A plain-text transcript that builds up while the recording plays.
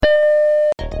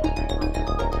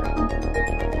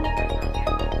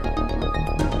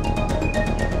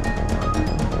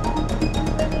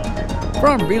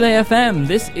From Relay FM,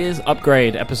 this is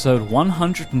Upgrade, episode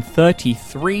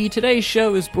 133. Today's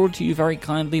show is brought to you very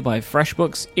kindly by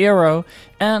FreshBooks, Eero,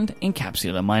 and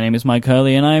Incapsula. My name is Mike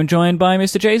Hurley, and I am joined by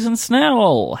Mr. Jason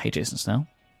Snell. Hey, Jason Snell.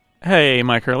 Hey,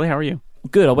 Mike Hurley, how are you?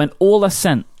 Good. I went all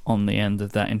accent on the end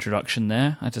of that introduction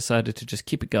there. I decided to just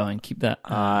keep it going, keep that.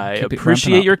 I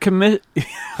appreciate your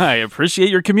I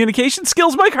appreciate your communication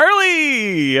skills, Mike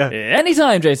Hurley.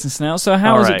 Anytime, Jason Snell. So,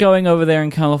 how is it going over there in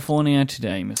California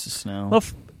today, Mr. Snell? Well,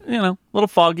 a little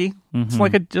foggy. Mm-hmm. It's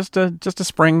like just a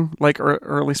spring, like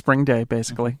early spring day,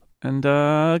 basically, and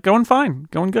going fine,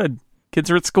 going good. Kids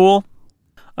are at school.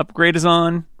 Upgrade is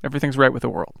on. Everything's right with the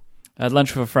world. I had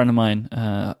lunch with a friend of mine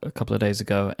a couple of days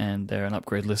ago, and they're an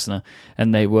Upgrade listener,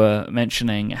 and they were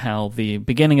mentioning how the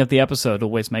beginning of the episode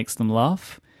always makes them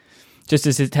laugh, just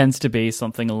as it tends to be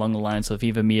something along the lines of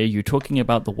either me or you talking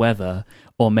about the weather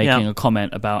or making a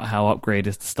comment about how Upgrade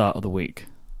is the start of the week.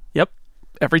 Yep,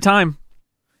 every time.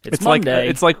 It's Monday.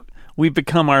 It's like we've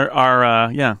become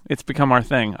it's become our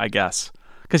thing, I guess.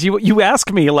 Because you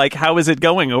ask me, like, how is it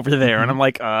going over there? And I'm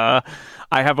like, I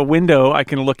have a window I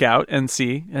can look out and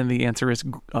see, and the answer is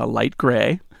light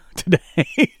gray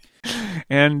today.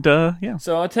 And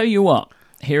So I'll tell you what.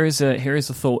 Here is a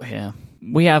thought here.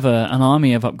 We have an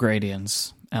army of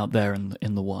Upgradians out there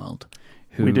in the world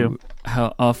who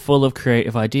are full of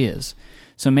creative ideas.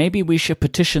 So maybe we should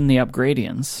petition the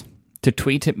Upgradians to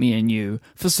tweet at me and you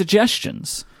for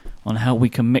suggestions on how we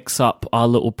can mix up our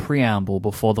little preamble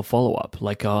before the follow-up,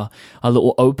 like our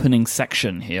little opening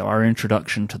section here, our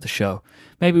introduction to the show.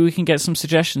 Maybe we can get some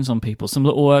suggestions on people, some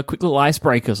little quick little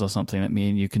icebreakers or something that me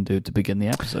and you can do to begin the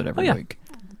episode every week.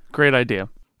 Great idea.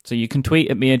 So you can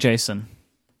tweet at me or Jason.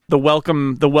 The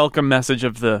welcome message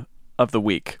of the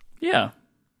week. Yeah.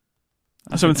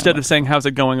 So instead of saying, how's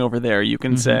it going over there, you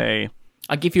can say...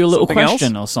 I'll give you a little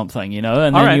question or something, and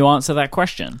then you answer that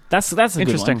question. That's a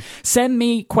good one. Send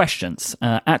me questions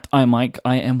at imike,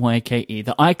 IMYKE,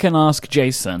 that I can ask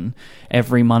Jason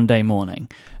every Monday morning,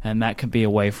 and that could be a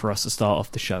way for us to start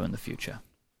off the show in the future.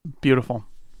 Beautiful.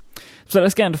 So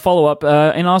let's get into follow-up.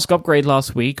 In Ask Upgrade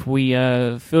last week, we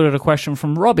fielded a question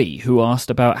from Robbie, who asked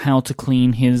about how to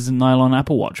clean his nylon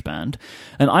Apple Watch band,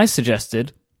 and I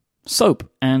suggested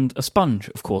soap and a sponge,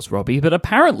 of course, Robbie, but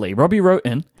apparently Robbie wrote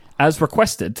in, as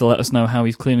requested, to let us know how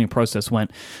his cleaning process went.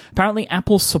 Apparently,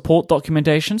 Apple support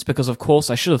documentations, because, of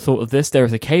course, I should have thought of this. There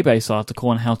is a K-Base article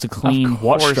on how to clean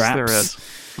watch straps. There is.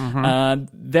 Mm-hmm.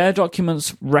 Their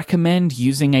documents recommend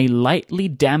using a lightly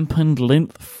dampened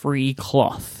lint-free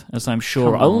cloth, as I'm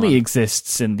sure only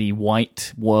exists in the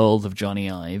white world of Johnny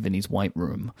Ive in his white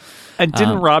room. And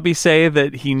didn't Robbie say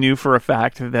that he knew for a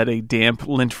fact that a damp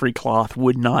lint-free cloth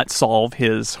would not solve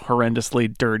his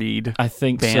horrendously dirtied band? I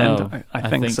think so. I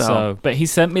think so. But he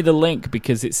sent me the link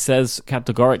because it says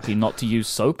categorically not to use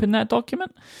soap in that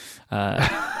document.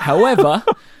 However...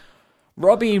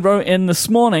 Robbie wrote in this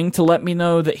morning to let me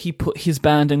know that he put his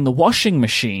band in the washing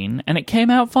machine and it came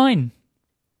out fine.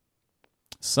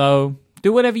 So,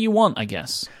 do whatever you want, I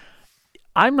guess.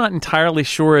 I'm not entirely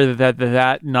sure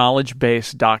that knowledge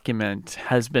base document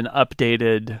has been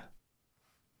updated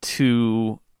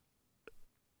to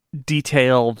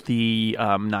detail the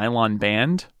nylon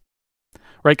band.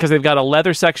 Right, because they've got a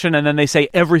leather section, and then they say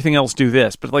everything else do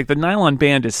this. But like the nylon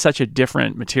band is such a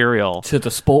different material to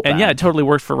the sport band. And yeah, it totally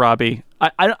worked for Robbie.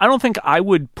 I don't think I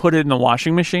would put it in the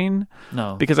washing machine.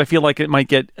 No, because I feel like it might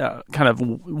get kind of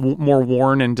more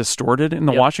worn and distorted in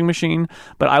the washing machine.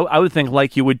 But I would think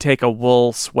like you would take a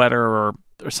wool sweater or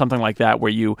something like that,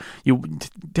 where you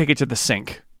take it to the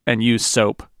sink and use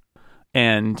soap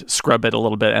and scrub it a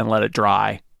little bit and let it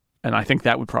dry. And I think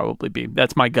that would probably be,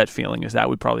 that's my gut feeling, is that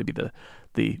would probably be the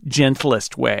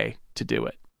gentlest way to do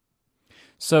it.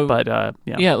 So, but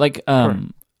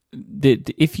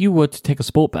if you were to take a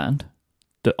sport band,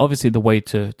 obviously the way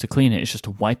to clean it is just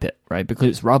to wipe it, right? Because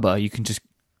it's rubber, you can just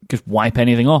wipe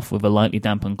anything off with a lightly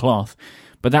dampened cloth.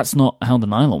 But that's not how the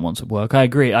nylon ones would work. I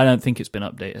agree. I don't think it's been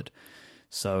updated.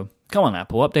 So, come on,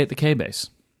 Apple, update the K-Base.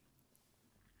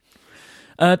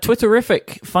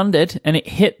 Twitterific funded, and it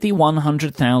hit the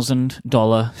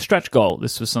 $100,000 stretch goal.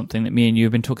 This was something that me and you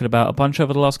have been talking about a bunch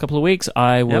over the last couple of weeks.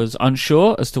 I was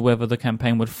unsure as to whether the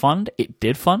campaign would fund. It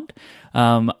did fund.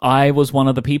 I was one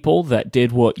of the people that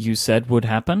did what you said would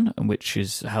happen, which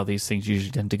is how these things usually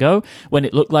tend to go. When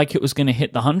it looked like it was going to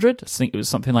hit the 100, I think it was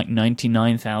something like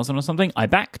 99,000 or something, I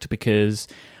backed because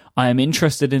I am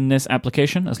interested in this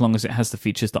application as long as it has the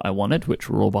features that I wanted, which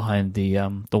were all behind the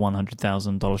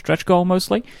 $100,000 stretch goal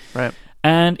mostly. Right.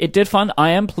 And it did fund.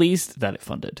 I am pleased that it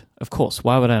funded. Of course.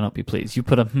 Why would I not be pleased? You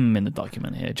put a in the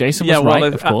document here. Jason was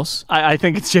right, of course. I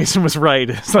think it's Jason was right.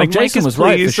 It's like Jason was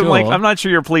right, for sure. I'm not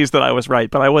sure you're pleased that I was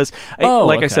right, but I was.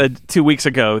 I said 2 weeks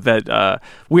ago that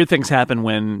weird things happen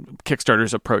when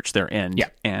Kickstarters approach their end. Yeah.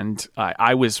 And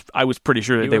I was pretty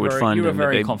sure that they would fund. You were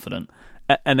very confident.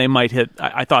 And they might hit.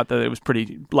 I thought that it was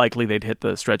pretty likely they'd hit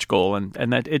the stretch goal, and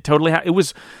that it totally. It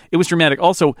was dramatic.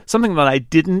 Also, something that I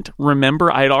didn't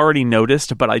remember, I had already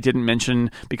noticed, but I didn't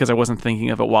mention because I wasn't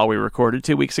thinking of it while we recorded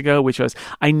 2 weeks ago. Which was,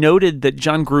 I noted that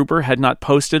John Gruber had not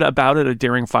posted about it at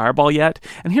Daring Fireball yet.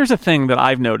 And here's a thing that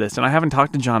I've noticed, and I haven't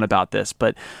talked to John about this,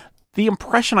 but the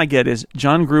impression I get is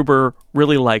John Gruber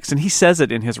really likes, and he says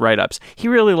it in his write-ups, he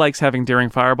really likes having Daring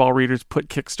Fireball readers put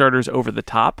Kickstarters over the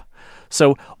top.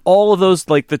 So all of those,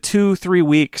 like the 2-3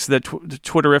 weeks that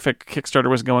Twitterific Kickstarter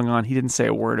was going on, he didn't say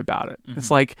a word about it. Mm-hmm. It's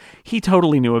like he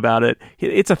totally knew about it.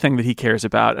 It's a thing that he cares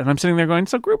about. And I'm sitting there going,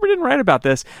 so Gruber didn't write about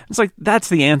this. It's like, that's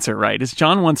the answer, right? Is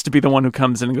John wants to be the one who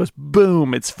comes in and goes,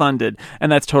 boom, it's funded. And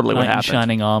that's totally what happened.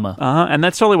 Shining armor. And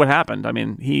that's totally what happened. I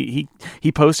mean, he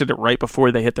posted it right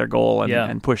before they hit their goal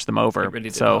and pushed them over. It really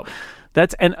did help.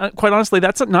 That's quite honestly,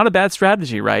 that's not a bad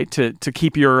strategy, right? To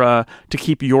keep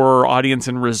your audience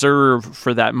in reserve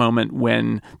for that moment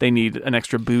when they need an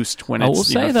extra boost when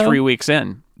it's 3 weeks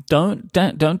in. Don't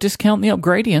discount the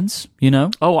Upgradians. You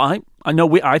know. Oh, I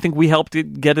know. I think we helped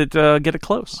get it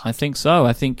close. I think so.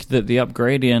 I think that the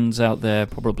Upgradians out there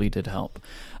probably did help.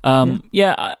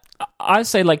 I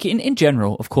say, like, in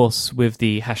general, of course, with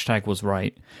the hashtag was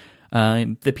right.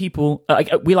 The people,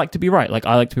 we like to be right. Like,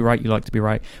 I like to be right, you like to be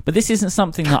right. But this isn't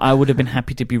something that I would have been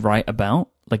happy to be right about.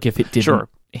 Like, if it didn't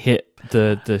hit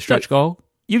the stretch goal.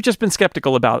 You've just been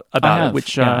skeptical about it,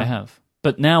 which I have.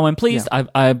 But now I'm pleased. Yeah.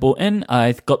 I bought in.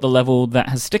 I've got the level that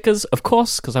has stickers, of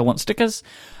course, because I want stickers.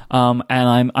 And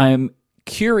I'm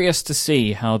curious to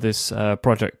see how this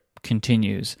project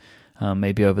continues.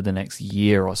 Maybe over the next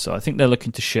year or so. I think they're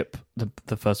looking to ship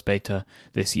the first beta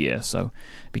this year, so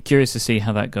be curious to see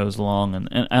how that goes along.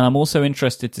 And I'm also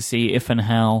interested to see if and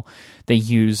how they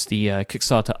use the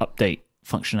Kickstarter update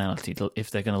functionality. If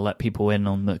they're going to let people in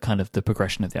on the kind of the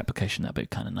progression of the application, that'd be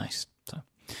kind of nice.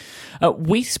 So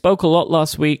we spoke a lot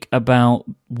last week about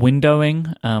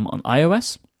windowing on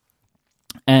iOS.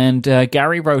 And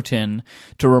Gary wrote in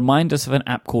to remind us of an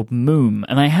app called Moom.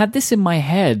 And I had this in my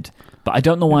head, but I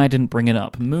don't know why I didn't bring it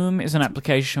up. Moom is an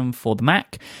application for the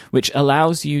Mac, which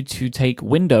allows you to take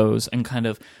windows and kind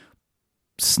of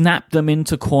snap them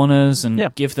into corners and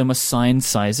give them assigned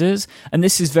sizes. And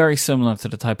this is very similar to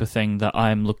the type of thing that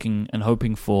I'm looking and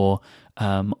hoping for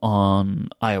on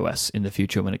iOS in the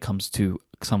future when it comes to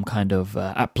some kind of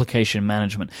application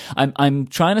management. I'm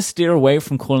trying to steer away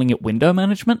from calling it window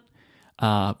management.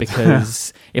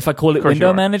 Because if I call it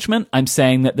window management, I'm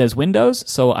saying that there's windows,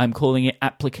 so I'm calling it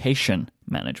application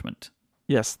management.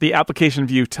 Yes, the application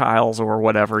view tiles or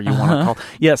whatever you want to call.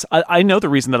 Yes, I know the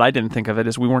reason that I didn't think of it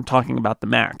is we weren't talking about the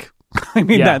Mac. I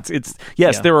mean,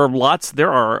 there are lots.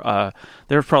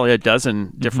 There's probably a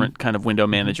dozen different kind of window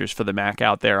managers for the Mac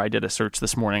out there. I did a search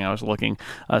this morning. I was looking.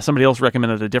 Somebody else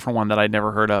recommended a different one that I'd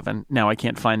never heard of, and now I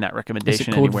can't find that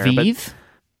recommendation anywhere. Is it called Vive?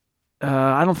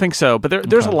 I don't think so, but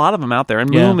there's a lot of them out there.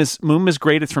 And Moom is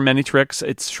great. It's from Manytrix.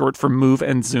 It's short for Move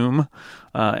and Zoom,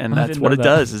 and that's what it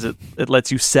does. Is it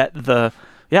lets you set the.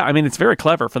 Yeah, I mean, it's very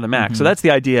clever for the Mac. So that's the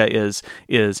idea is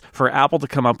for Apple to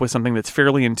come up with something that's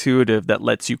fairly intuitive that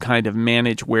lets you kind of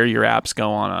manage where your apps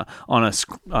go on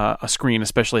a screen,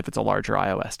 especially if it's a larger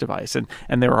iOS device.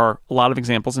 And there are a lot of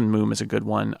examples, and Moom is a good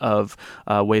one of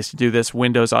ways to do this.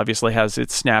 Windows obviously has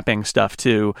its snapping stuff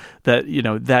too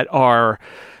that are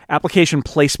application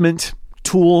placement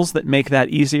tools that make that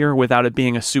easier without it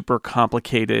being a super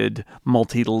complicated,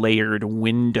 multi-layered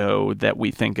window that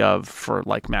we think of for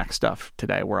like Mac stuff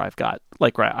today, where I've got,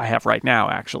 like I have right now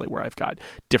actually, where I've got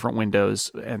different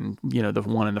windows and, the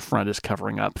one in the front is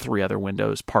covering up 3 other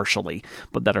windows partially,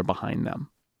 but that are behind them.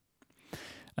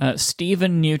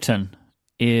 Stephen Newton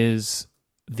is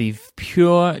the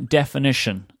pure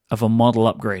definition of a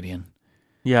model Upgradian.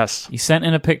 Yes. He sent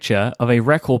in a picture of a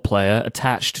record player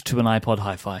attached to an iPod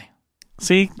Hi-Fi.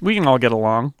 See, we can all get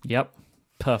along. Yep.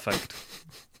 Perfect.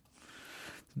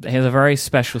 He has a very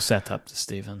special setup to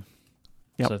Stephen.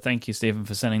 Yep. So thank you, Stephen,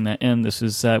 for sending that in. This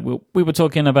is we were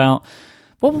talking about...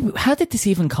 how did this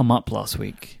even come up last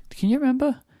week? Can you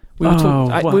remember? We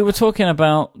were talking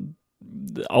about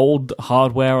old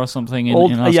hardware or something in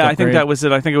old, our yeah, stock I think grade? that was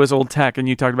it. I think it was old tech, and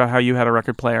you talked about how you had a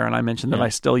record player, and I mentioned that Yeah. I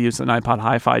still use an iPod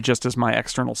Hi-Fi just as my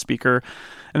external speaker.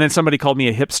 And then somebody called me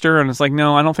a hipster, and it's like,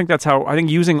 no, I don't think that's how. I think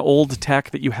using old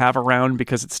tech that you have around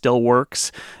because it still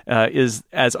works is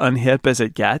as unhip as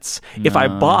it gets. If I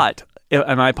bought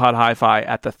an iPod Hi-Fi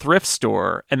at the thrift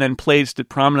store and then placed it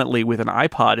prominently with an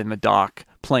iPod in the dock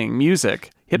playing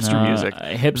music, hipster music,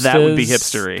 that would be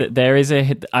hipstery. There is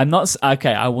a. I'm not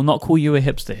okay. I will not call you a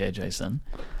hipster here, Jason.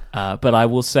 But I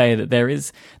will say that there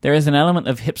is an element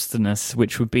of hipsterness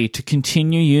which would be to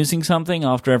continue using something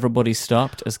after everybody's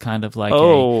stopped, as kind of like a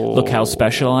look how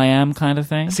special I am kind of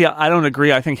thing. See, I don't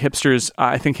agree. I think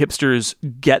hipsters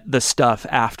get the stuff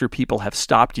after people have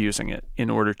stopped using it in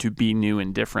order to be new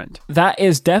and different. That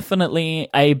is definitely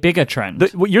a bigger trend.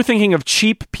 You're thinking of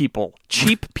cheap people.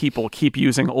 Cheap people keep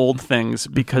using old things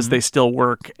because they still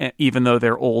work, even though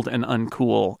they're old and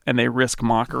uncool, and they risk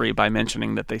mockery by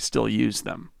mentioning that they still use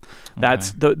them.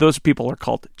 That's those people are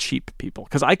called cheap people,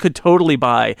 because I could totally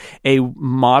buy a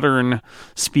modern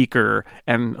speaker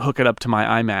and hook it up to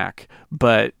my iMac,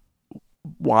 but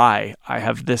why? I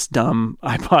have this dumb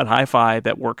iPod Hi-Fi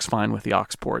that works fine with the aux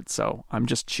port, so I'm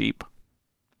just cheap.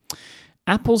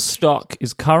 Apple's stock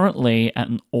is currently at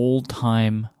an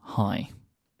all-time high.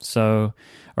 So,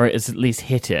 or it's at least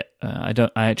hit it. I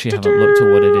actually haven't looked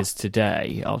at what it is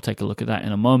today. I'll take a look at that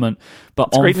in a moment. But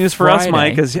it's great news for us,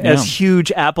 Mike, as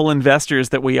huge Apple investors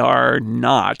that we are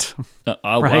not. Right?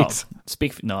 Well,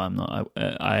 no, I'm not.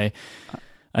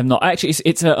 I'm not. Actually,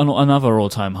 it's another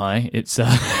all-time high. It's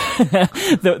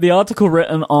the article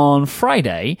written on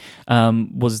Friday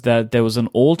was that there was an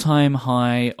all-time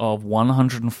high of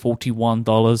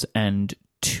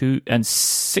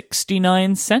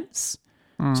 $141.69.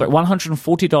 Sorry,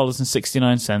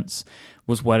 $140.69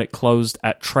 was where it closed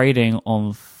at trading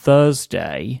on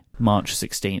Thursday, March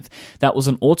 16th. That was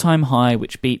an all-time high,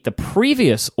 which beat the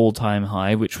previous all-time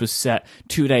high, which was set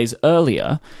 2 days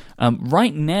earlier.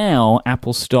 Right now,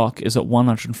 Apple stock is at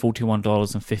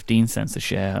 $141.15 a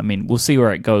share. I mean, we'll see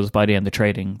where it goes by the end of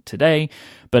trading today,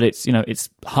 but it's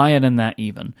higher than that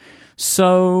even.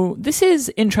 So this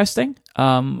is interesting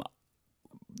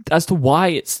as to why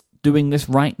it's doing this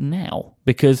right now,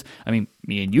 because I mean,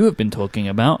 me and you have been talking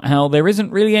about how there isn't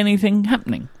really anything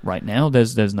happening right now.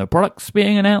 There's no products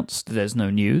being announced. There's no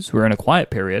news. We're in a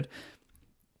quiet period.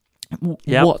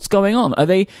 Yep. What's going on? Are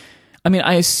they? I mean,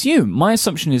 my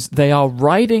assumption is they are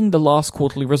riding the last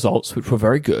quarterly results, which were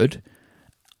very good,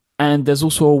 and there's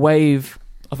also a wave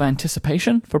of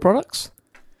anticipation for products.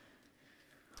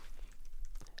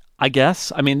 I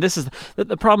guess. I mean, this is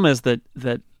the problem is that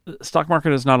the stock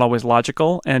market is not always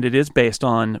logical, and it is based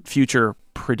on future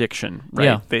prediction,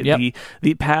 right? Yeah.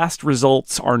 The past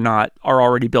results are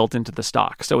already built into the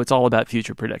stock, so it's all about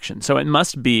future prediction. So it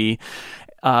must be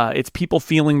it's people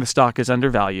feeling the stock is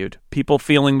undervalued, people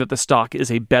feeling that the stock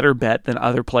is a better bet than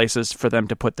other places for them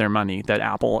to put their money, that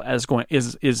Apple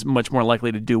is much more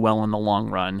likely to do well in the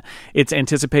long run. It's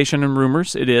anticipation and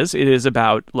rumors. It is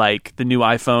about like the new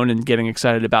iPhone and getting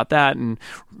excited about that, and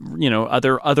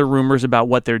other rumors about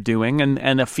what they're doing,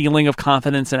 and a feeling of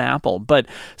confidence in Apple. But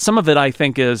some of it, I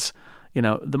think, is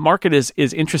the market is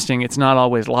interesting. It's not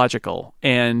always logical.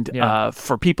 And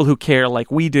for people who care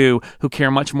like we do, who care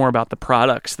much more about the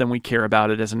products than we care about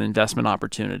it as an investment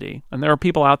opportunity. And there are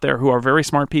people out there who are very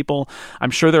smart people.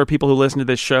 I'm sure there are people who listen to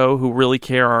this show who really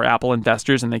are Apple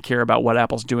investors, and they care about what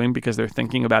Apple's doing because they're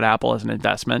thinking about Apple as an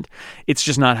investment. It's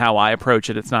just not how I approach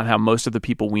it. It's not how most of the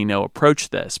people we know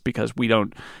approach this, because we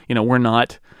don't,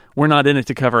 we're not in it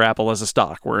to cover Apple as a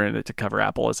stock. We're in it to cover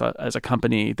Apple as a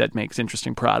company that makes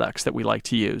interesting products that we like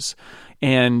to use.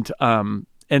 And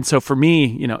so for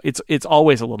me, it's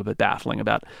always a little bit baffling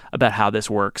about how this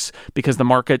works, because the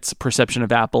market's perception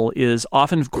of Apple is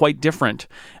often quite different.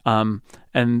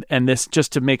 And this,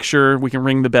 just to make sure we can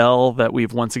ring the bell that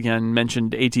we've once again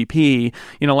mentioned ATP.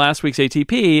 Last week's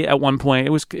ATP, at one point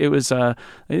there was a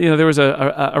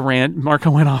rant.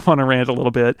 Marco went off on a rant a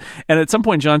little bit, and at some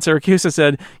point John Siracusa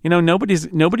said,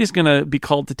 nobody's going to be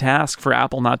called to task for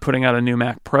Apple not putting out a new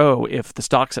Mac Pro if the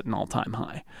stock's at an all-time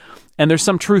high. And there's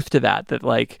some truth to that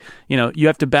you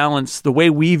have to balance the way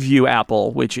we view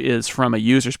Apple, which is from a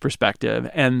user's perspective,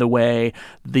 and the way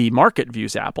the market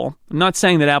views Apple. I'm not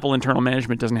saying that Apple internal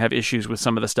management doesn't have issues with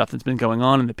some of the stuff that's been going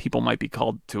on, and that people might be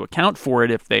called to account for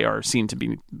it if they are seen to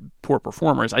be poor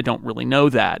performers. I don't really know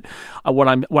that. What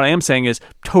I am saying is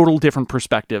total different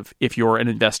perspective if you're an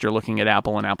investor looking at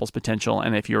Apple and Apple's potential,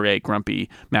 and if you're a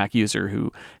grumpy Mac user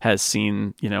who has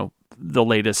seen, the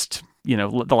latest,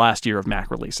 the last year of Mac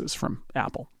releases from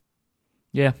Apple.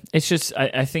 Yeah, it's just,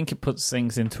 I think it puts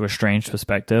things into a strange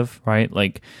perspective, right?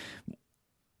 Like,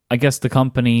 I guess the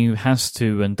company has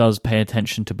to and does pay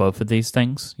attention to both of these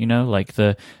things, like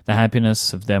the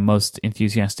happiness of their most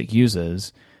enthusiastic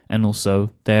users and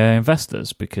also their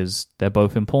investors, because they're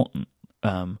both important.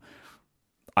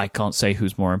 I can't say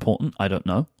who's more important. I don't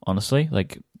know, honestly.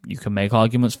 Like, you can make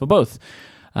arguments for both.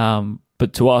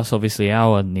 But to us, obviously,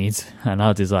 our needs and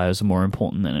our desires are more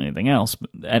important than anything else.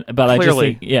 But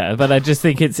I just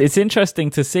think it's interesting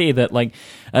to see that, like,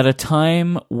 at a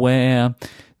time where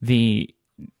the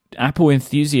Apple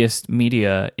enthusiast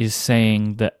media is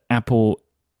saying that Apple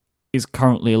is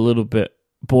currently a little bit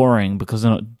boring because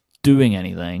they're not doing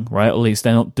anything, right? At least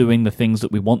they're not doing the things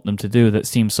that we want them to do that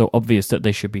seem so obvious that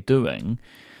they should be doing.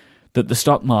 That the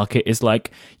stock market is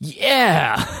like,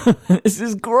 yeah, this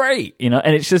is great, and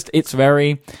it's just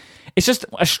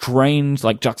a strange,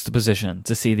 like, juxtaposition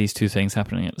to see these two things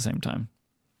happening at the same time.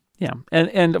 Yeah,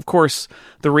 and of course,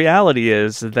 the reality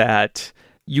is that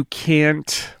you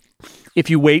can't, if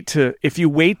you wait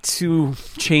to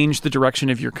change the direction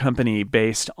of your company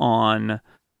based on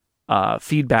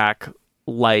feedback,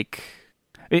 like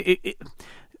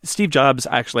Steve Jobs,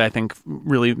 actually, I think,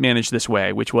 really managed this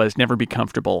way, which was never be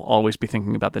comfortable, always be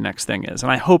thinking about the next thing is.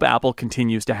 And I hope Apple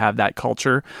continues to have that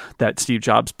culture that Steve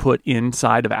Jobs put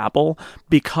inside of Apple,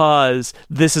 because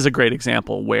this is a great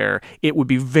example where it would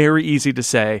be very easy to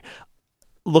say,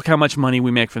 look how much money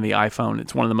we make from the iPhone.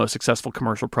 It's one of the most successful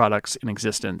commercial products in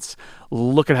existence.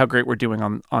 Look at how great we're doing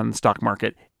on the stock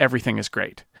market. Everything is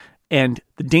great. And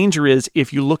the danger is,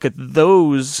 if you look at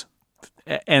those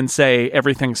and say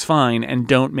everything's fine and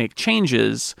don't make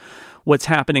changes, what's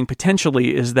happening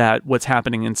potentially is that what's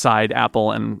happening inside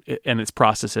Apple and its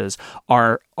processes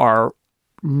are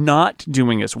not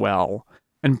doing as well.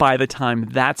 And by the time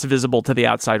that's visible to the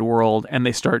outside world and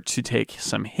they start to take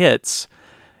some hits,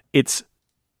 it's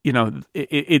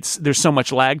there's so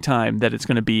much lag time that it's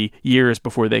going to be years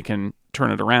before they can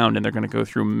turn it around, and they're going to go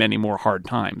through many more hard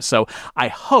times. So I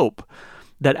hope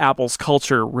that Apple's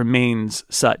culture remains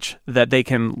such that they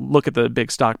can look at the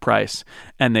big stock price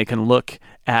and they can look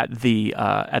at the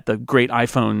great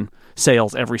iPhone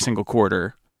sales every single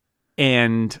quarter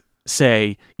and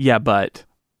say, yeah, but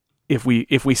if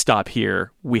we stop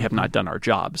here, we have not done our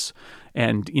jobs.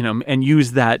 And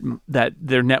use that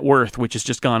their net worth, which has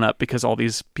just gone up because all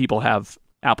these people have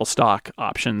Apple stock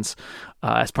options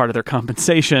as part of their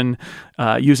compensation,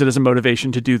 use it as a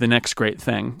motivation to do the next great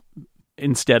thing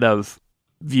instead of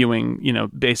viewing,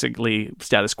 basically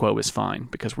status quo is fine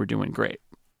because we're doing great.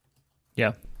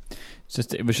 Yeah.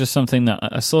 It was just something that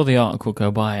I saw the article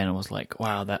go by and I was like,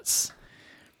 wow, it's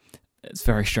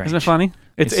very strange. Isn't it funny?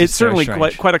 It's certainly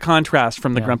quite a contrast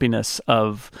from the grumpiness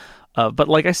of but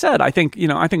like I said, I think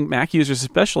Mac users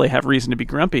especially have reason to be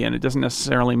grumpy, and it doesn't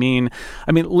necessarily mean,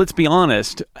 let's be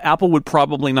honest, Apple would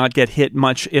probably not get hit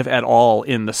much, if at all,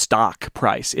 in the stock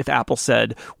price if Apple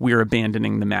said we're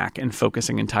abandoning the Mac and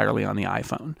focusing entirely on the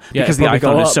iPhone, because the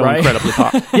iPhone is so incredibly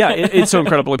popular. Yeah, it's so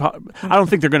incredibly popular. I don't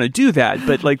think they're going to do that,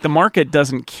 but like the market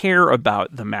doesn't care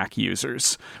about the Mac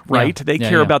users, right? They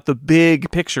care about the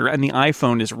big picture, and the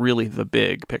iPhone is really the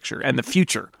big picture and the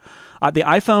future. The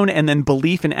iPhone, and then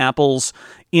belief in Apple's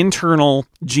internal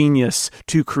genius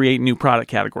to create new product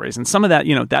categories. And some of that,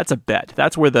 that's a bet.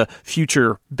 That's where the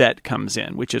future bet comes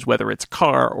in, which is whether it's a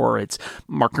car or it's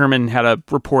Mark Gurman had a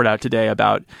report out today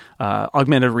about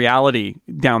augmented reality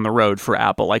down the road for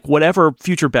Apple. Like whatever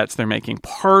future bets they're making,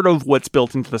 part of what's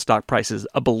built into the stock price is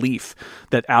a belief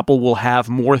that Apple will have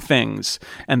more things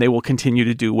and they will continue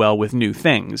to do well with new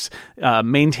things.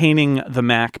 Maintaining the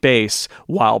Mac base,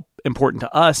 while important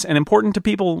to us and important to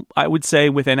people, I would say,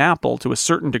 within Apple, to a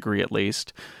certain degree at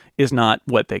least, is not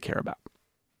what they care about.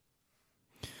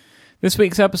 This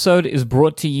week's episode is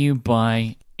brought to you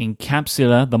by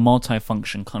Incapsula, the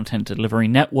multifunction content delivery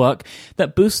network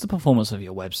that boosts the performance of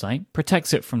your website,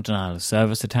 protects it from denial of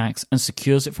service attacks, and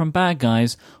secures it from bad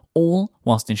guys, all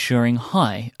whilst ensuring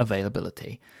high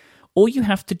availability. All you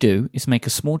have to do is make a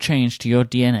small change to your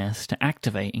DNS to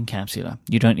activate Incapsula.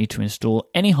 You don't need to install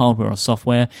any hardware or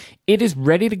software. It is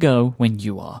ready to go when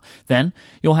you are. Then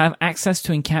you'll have access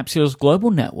to Incapsula's global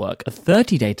network of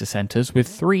 30 data centers with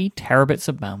 3 terabits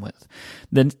of bandwidth.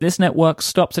 Then this network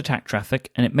stops attack traffic,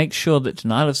 and it makes sure that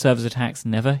denial of service attacks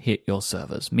never hit your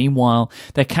servers. Meanwhile,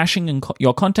 they're caching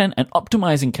your content and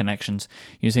optimizing connections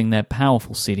using their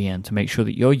powerful CDN to make sure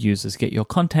that your users get your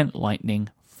content lightning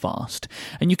fast.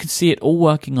 And you can see it all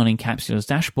working on Incapsula's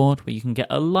dashboard, where you can get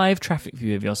a live traffic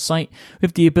view of your site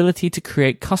with the ability to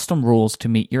create custom rules to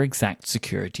meet your exact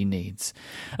security needs.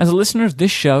 As a listener of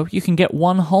this show, you can get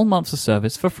 1 whole month of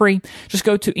service for free. Just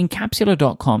go to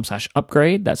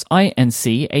incapsula.com/upgrade. That's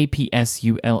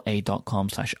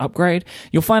incapsula.com/upgrade.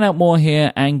 You'll find out more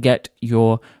here and get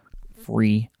your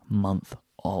free month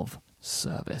of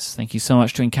service. Thank you so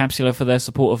much to Incapsula for their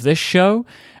support of this show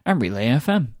and Relay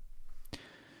FM.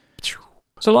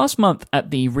 So last month at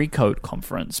the Recode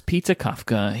conference, Peter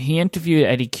Kafka, he interviewed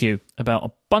Eddy Cue about a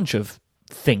bunch of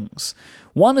things.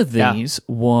 One of these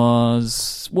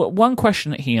was, one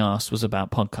question that he asked was about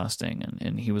podcasting,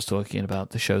 and he was talking about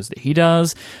the shows that he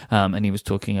does, and he was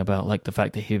talking about like the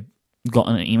fact that he got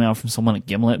an email from someone at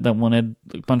Gimlet that wanted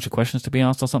a bunch of questions to be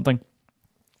asked or something.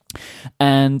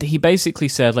 And he basically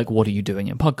said, like, what are you doing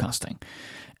in podcasting?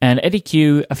 And Eddy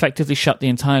Cue effectively shut the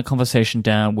entire conversation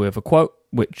down with a quote,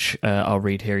 which I'll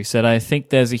read here. He said, "I think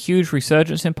there's a huge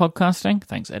resurgence in podcasting."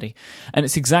 Thanks, Eddie. "And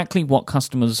it's exactly what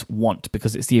customers want,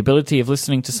 because it's the ability of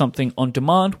listening to something on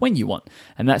demand when you want.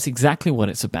 And that's exactly what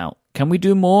it's about. Can we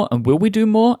do more? And will we do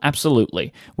more?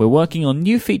 Absolutely. We're working on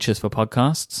new features for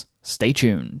podcasts. Stay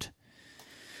tuned."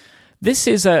 This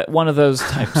is one of those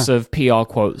types of PR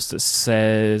quotes that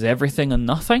says everything and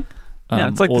nothing. Yeah,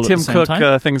 it's like the Tim Cook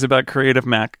things about creative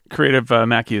Mac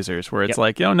users, where it's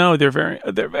like, no, they're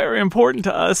very important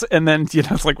to us, and then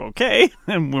it's like, okay,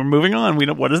 and we're moving on.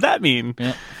 What does that mean?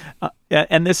 Yeah.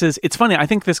 And it's funny. I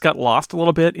think this got lost a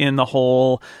little bit in the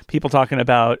whole people talking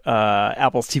about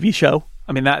Apple's TV show.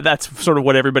 I mean, that's sort of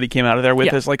what everybody came out of there with.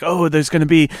 Yeah. Is like, oh, there's going to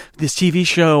be this TV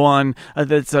show on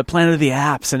that's Planet of the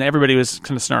Apps, and everybody was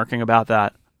kind of snarking about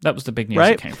that. That was the big news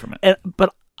that came from it.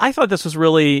 But I thought this was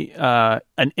really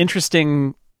an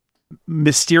interesting,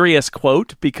 mysterious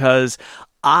quote, because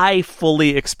I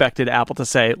fully expected Apple to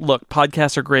say, look,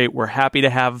 podcasts are great. We're happy to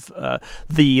have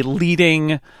the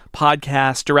leading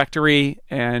podcast directory,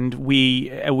 and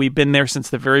we've been there since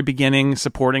the very beginning,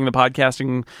 supporting the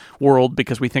podcasting world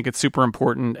because we think it's super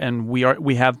important, and we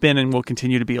have been and will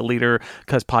continue to be a leader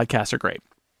because podcasts are great.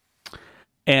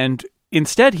 And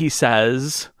instead he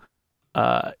says,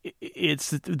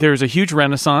 there's a huge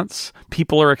renaissance.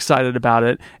 People are excited about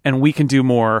it, and we can do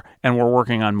more, and we're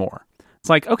working on more. It's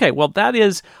like, okay, well, that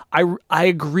is, I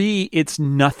agree, it's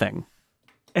nothing,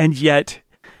 and yet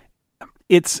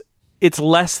it's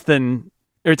less than,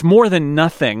 or it's more than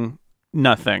nothing.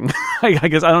 I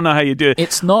guess I don't know how you do it.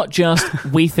 It's not just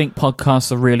we think podcasts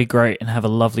are really great and have a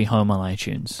lovely home on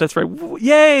iTunes. That's right.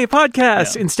 Yay,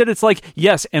 podcasts. Yeah. Instead, it's like,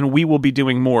 yes, and we will be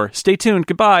doing more. Stay tuned.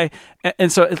 Goodbye. And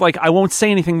so it's like, I won't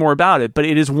say anything more about it, but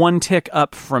it is one tick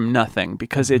up from nothing,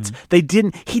 because he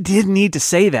didn't need to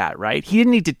say that, right? He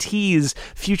didn't need to tease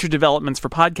future developments for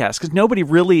podcasts, because nobody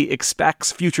really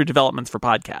expects future developments for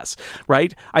podcasts,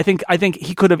 right? I think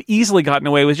he could have easily gotten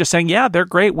away with just saying, yeah, they're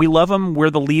great. We love them. We're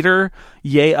the leader.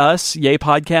 Yay us. Yay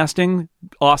podcasting.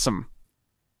 Awesome.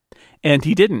 And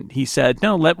he didn't. He said,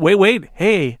 no, wait.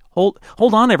 Hey, hold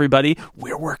on, everybody.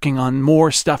 We're working on more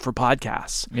stuff for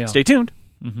podcasts. Yeah. Stay tuned.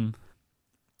 Mm-hmm.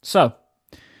 So,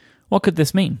 what could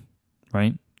this mean,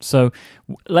 right? So,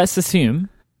 let's assume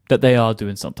that they are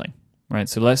doing something, right?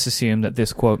 So, let's assume that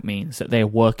this quote means that they are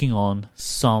working on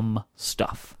some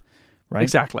stuff, right?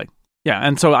 Exactly. Yeah,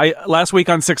 and so last week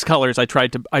on Six Colors, I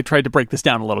tried to break this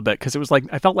down a little bit, because it was like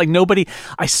I felt like nobody.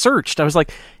 I searched. I was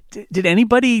like, did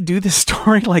anybody do this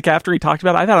story like after he talked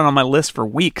about it? I've had it on my list for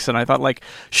weeks, and I thought, like,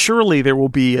 surely there will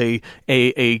be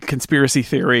a conspiracy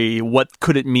theory, what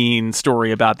could it mean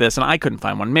story about this, and I couldn't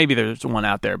find one. Maybe there's one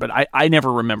out there, but I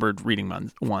never remembered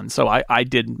reading one, so I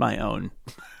did my own.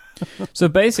 So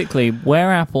basically,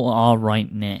 where Apple are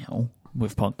right now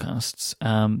with podcasts,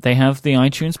 they have the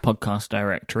iTunes podcast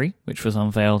directory, which was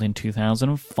unveiled in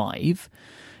 2005,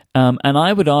 and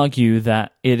I would argue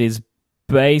that it is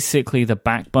basically the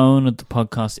backbone of the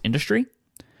podcast industry.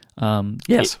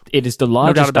 Yes, it is the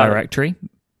largest directory.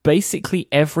 Basically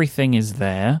everything is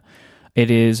there. It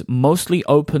is mostly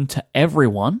open to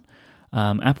everyone.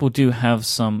 Apple do have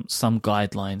some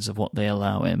guidelines of what they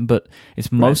allow in, but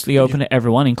it's mostly open to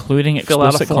everyone, including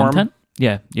explicit content.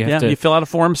 Yeah, you fill out a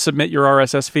form, submit your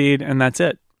RSS feed, and that's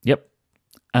it. Yep.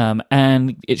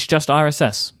 And it's just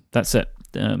RSS. That's it.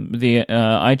 The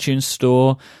iTunes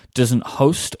Store doesn't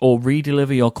host or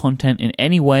redeliver your content in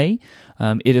any way.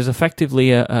 It is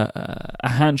effectively a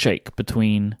handshake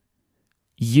between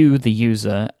you, the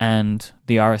user, and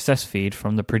the RSS feed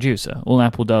from the producer. All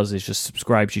Apple does is just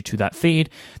subscribes you to that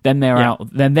feed. Then they're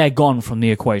out. Then they're gone from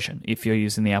the equation. If you're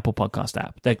using the Apple Podcast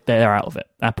app, they're out of it.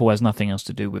 Apple has nothing else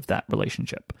to do with that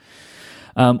relationship.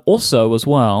 Also, as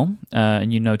well,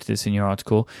 and you noted this in your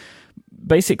article,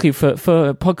 basically, for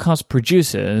podcast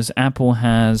producers, Apple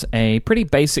has a pretty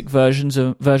basic version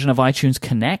of iTunes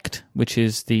Connect, which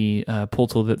is the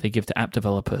portal that they give to app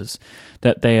developers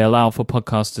that they allow for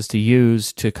podcasters to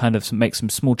use to kind of make some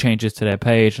small changes to their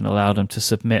page and allow them to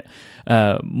submit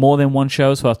more than one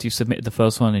show. So after you've submitted the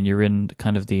first one and you're in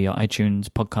kind of the iTunes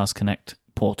Podcast Connect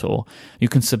portal, you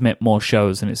can submit more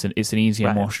shows, and it's an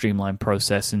easier, more streamlined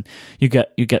process, and you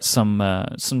get some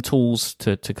tools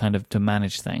to kind of to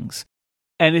manage things.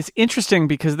 And it's interesting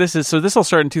because this will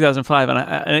start in 2005. And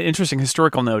an interesting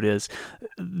historical note is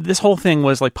this whole thing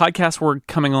was like podcasts were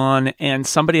coming on, and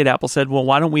somebody at Apple said, "Well,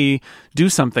 why don't we do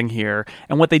something here?"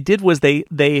 And what they did was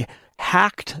they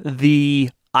hacked the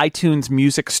iTunes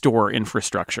Music Store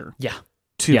infrastructure. Yeah.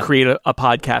 To create a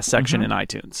podcast section in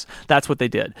iTunes. That's what they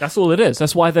did. That's all it is.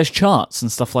 That's why there's charts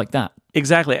and stuff like that.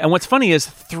 Exactly. And what's funny is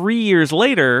 3 years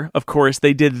later, of course,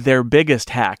 they did their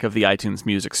biggest hack of the iTunes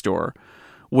Music Store,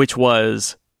 which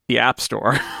was the App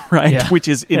Store, right? Yeah. Which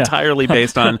is entirely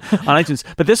based on iTunes.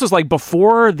 But this was like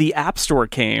before the App Store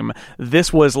came.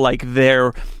 This was like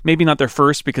maybe not their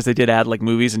first, because they did add like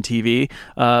movies and TV,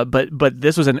 but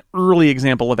this was an early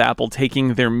example of Apple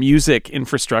taking their music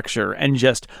infrastructure and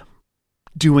just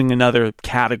doing another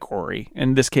category,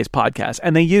 in this case podcasts.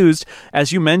 And they used,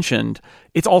 as you mentioned,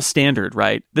 it's all standard,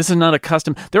 right? This is not a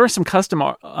custom. There are some custom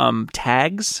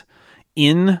tags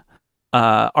in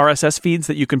RSS feeds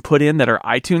that you can put in that are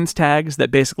iTunes tags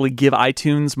that basically give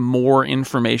iTunes more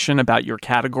information about your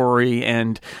category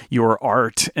and your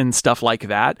art and stuff like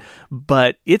that.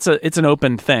 But it's an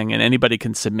open thing, and anybody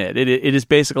can submit. It is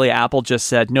basically Apple just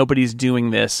said nobody's doing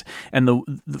this, and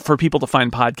for people to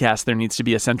find podcasts, there needs to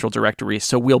be a central directory.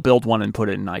 So we'll build one and put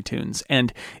it in iTunes.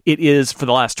 And it is, for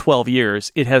the last 12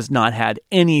 years, it has not had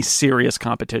any serious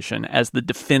competition as the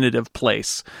definitive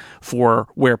place for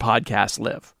where podcasts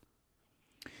live.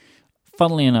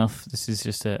 Funnily enough, this is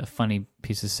just a funny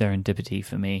piece of serendipity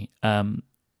for me.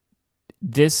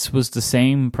 This was the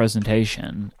same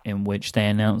presentation in which they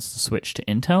announced the switch to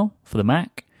Intel for the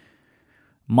Mac.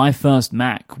 My first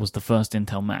Mac was the first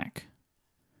Intel Mac.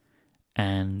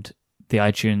 And the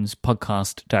iTunes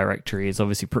podcast directory is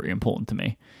obviously pretty important to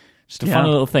me. Just a fun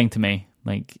little thing to me.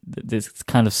 Like, this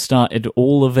kind of started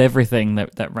all of everything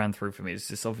that ran through for me. It's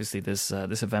just obviously this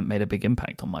event made a big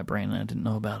impact on my brain, and I didn't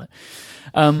know about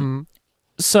it.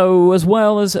 So as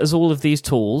well as all of these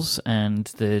tools and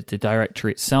the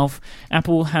directory itself,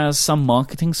 Apple has some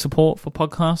marketing support for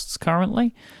podcasts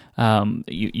currently.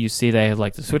 You see they have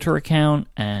like the Twitter account,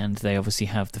 and they obviously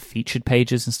have the featured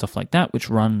pages and stuff like that,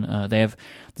 which run,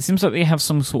 it seems like they have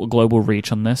some sort of global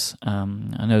reach on this. I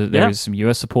know that there is some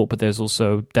US support, but there's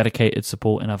also dedicated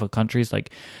support in other countries.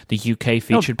 Like the UK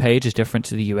featured page is different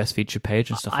to the US featured page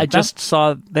and stuff like that. I just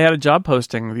saw they had a job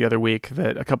posting the other week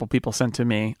that a couple people sent to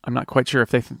me. I'm not quite sure if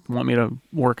they want me to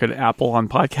work at Apple on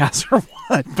podcasts or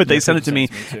what, but they sent it to me.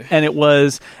 And it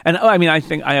was, I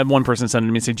think I had one person send it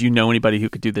to me and say, "Do you know anybody who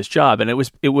could do this job?" And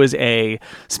it was a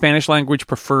Spanish language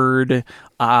preferred,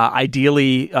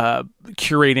 ideally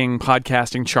curating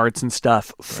podcasting charts and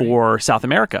stuff for South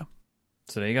America.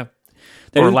 So there you go.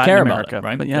 They don't care about it,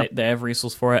 right? But they have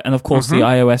resource for it. And of course, the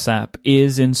iOS app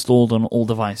is installed on all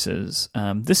devices.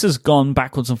 This has gone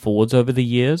backwards and forwards over the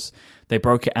years. They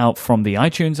broke it out from the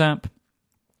iTunes app,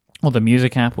 or the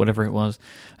music app, whatever it was.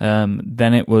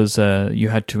 Then it was, you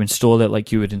had to install it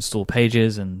like you would install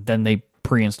Pages, and then they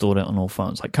pre-installed it on all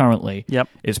phones. Like currently,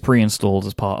 it's pre-installed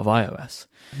as part of iOS.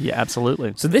 Yeah,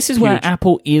 absolutely. So this is where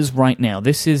Apple is right now.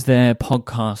 This is their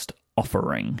podcast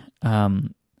offering.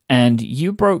 And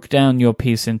you broke down your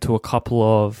piece into a couple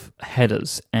of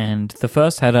headers. And the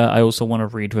first header I also want to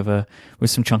read with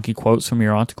some chunky quotes from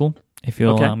your article, if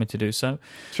you'll allow me to do so.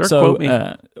 Sure, quote me.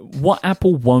 What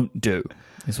Apple won't do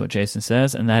is what Jason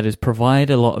says, and that is provide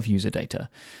a lot of user data.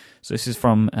 So this is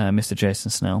from Mr.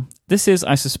 Jason Snell. This is,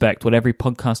 I suspect, what every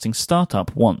podcasting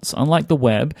startup wants. Unlike the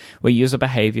web, where user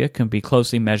behavior can be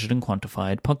closely measured and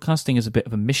quantified, podcasting is a bit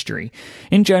of a mystery.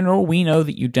 In general, we know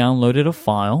that you downloaded a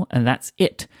file, and that's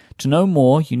it. To know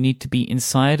more, you need to be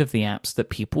inside of the apps that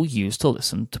people use to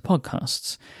listen to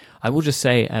podcasts. I will just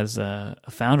say, as a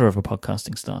founder of a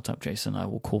podcasting startup, Jason, I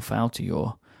will call foul to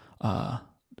your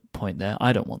point there.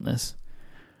 I don't want this.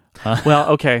 Well,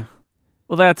 okay.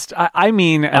 Well, that's, I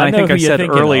mean, and I think I said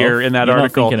earlier in that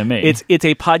article, it's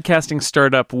a podcasting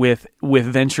startup with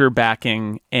venture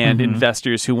backing and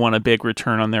investors who want a big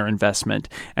return on their investment,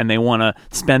 and they want to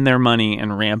spend their money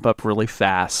and ramp up really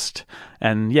fast.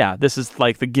 And yeah, this is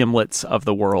like the Gimlets of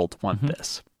the world want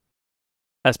this.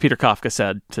 as Peter Kafka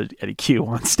said to Eddie Q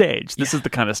on stage. This is the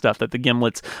kind of stuff that the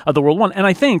Gimlets of the world want. And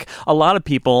I think a lot of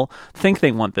people think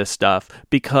they want this stuff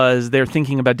because they're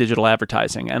thinking about digital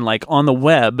advertising. And like on the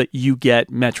web, you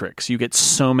get metrics. You get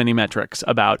so many metrics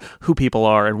about who people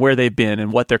are and where they've been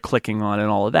and what they're clicking on and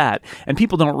all of that. And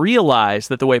people don't realize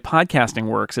that the way podcasting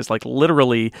works is like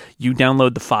literally you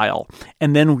download the file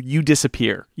and then you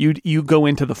disappear. You go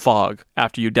into the fog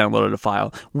after you downloaded a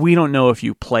file. We don't know if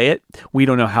you play it. We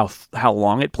don't know how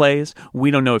long it plays. We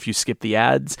don't know if you skip the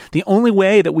ads. The only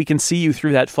way that we can see you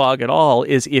through that fog at all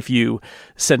is if you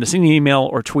send us an email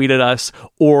or tweet at us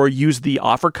or use the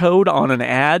offer code on an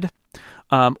ad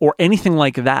or anything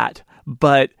like that.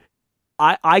 But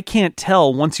I can't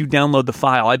tell once you download the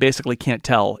file. I basically can't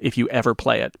tell if you ever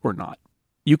play it or not.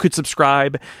 You could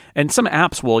subscribe, and some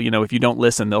apps will, if you don't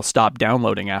listen, they'll stop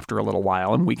downloading after a little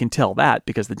while, and we can tell that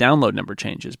because the download number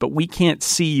changes. But we can't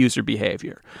see user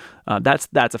behavior. That's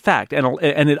a fact, and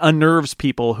it unnerves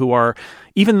people who are,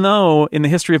 even though in the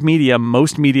history of media,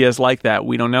 most media is like that.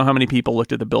 We don't know how many people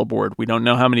looked at the billboard. We don't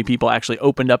know how many people actually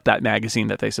opened up that magazine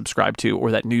that they subscribed to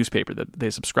or that newspaper that they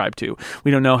subscribed to.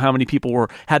 We don't know how many people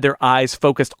had their eyes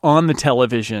focused on the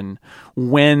television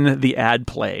when the ad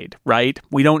played, right?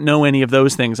 We don't know any of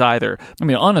those things either. I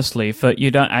mean, honestly,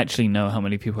 you don't actually know how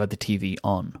many people had the TV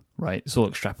on. Right, it's all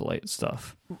extrapolated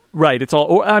stuff. Right, it's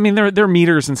all. I mean, there are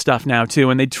meters and stuff now too,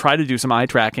 and they try to do some eye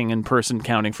tracking and person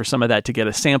counting for some of that to get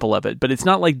a sample of it. But it's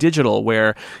not like digital,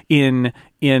 where in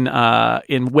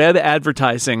web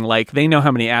advertising, like they know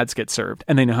how many ads get served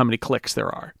and they know how many clicks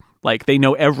there are. Like they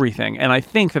know everything, and I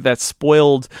think that's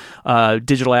spoiled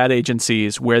digital ad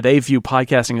agencies where they view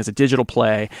podcasting as a digital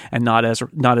play and not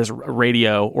as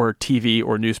radio or TV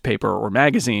or newspaper or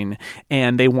magazine,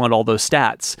 and they want all those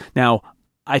stats now.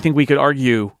 I think we could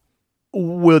argue,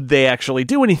 would they actually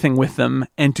do anything with them,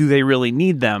 and do they really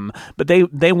need them? But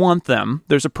they want them.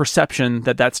 There's a perception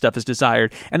that stuff is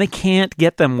desired, and they can't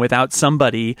get them without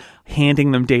somebody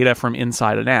handing them data from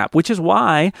inside an app, which is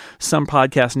why some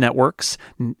podcast networks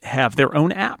have their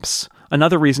own apps.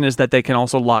 Another reason is that they can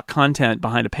also lock content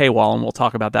behind a paywall, and we'll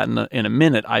talk about that in a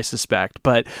minute, I suspect.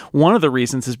 But one of the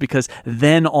reasons is because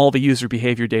then all the user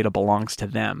behavior data belongs to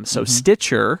them. So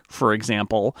Stitcher, for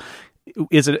example,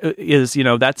 is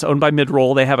that's owned by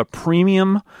Midroll. They have a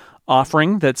premium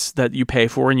offering that you pay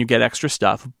for and you get extra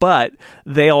stuff, but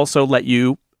they also let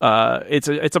you it's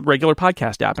a regular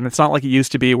podcast app, and it's not like it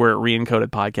used to be where it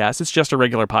re-encoded podcasts. It's just a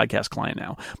regular podcast client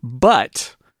now.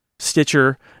 But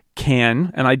Stitcher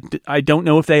can, and I don't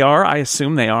know if they are, I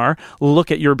assume they are,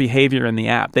 look at your behavior in the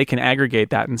app. They can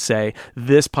aggregate that and say,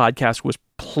 this podcast was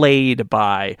played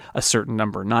by a certain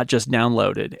number, not just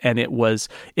downloaded, and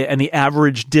the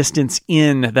average distance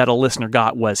in that a listener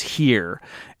got was here.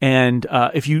 And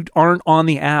if you aren't on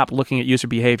the app looking at user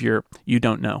behavior, you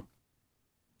don't know.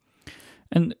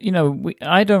 And,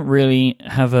 I don't really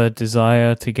have a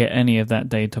desire to get any of that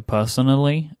data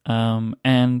personally.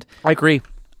 And I agree.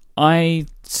 I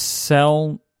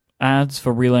sell ads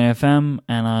for Relay FM,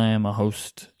 and I am a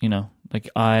host,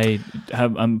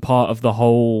 I'm part of the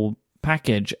whole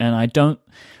package, and I don't,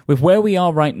 with where we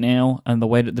are right now and the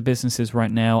way that the business is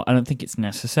right now, I don't think it's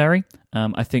necessary.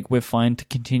 I think we're fine to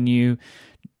continue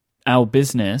our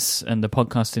business and the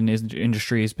podcasting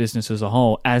industry's business as a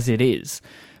whole as it is,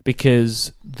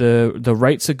 because the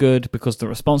rates are good, because the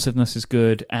responsiveness is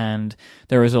good, and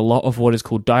there is a lot of what is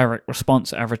called direct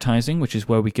response advertising, which is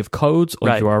where we give codes or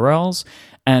URLs,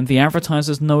 and the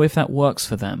advertisers know if that works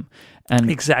for them.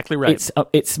 And exactly right.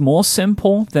 It's more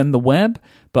simple than the web,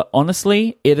 but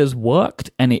honestly, it has worked,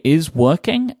 and it is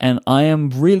working, and I am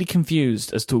really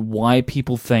confused as to why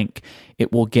people think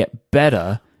it will get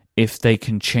better if they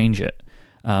can change it.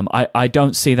 I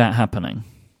don't see that happening.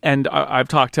 And I've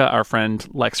talked to our friend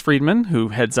Lex Friedman, who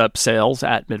heads up sales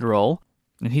at Midroll.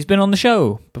 And he's been on the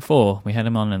show before. We had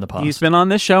him on in the past. He's been on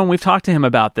this show, and we've talked to him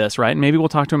about this, right? And maybe we'll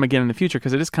talk to him again in the future,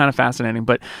 because it is kind of fascinating.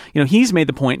 But, he's made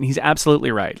the point, and he's absolutely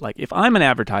right. Like, if I'm an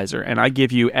advertiser and I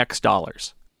give you X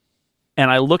dollars, and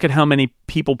I look at how many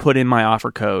people put in my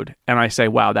offer code, and I say,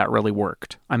 wow, that really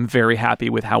worked. I'm very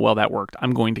happy with how well that worked.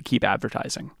 I'm going to keep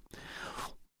advertising.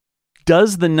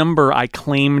 Does the number I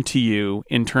claim to you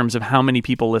in terms of how many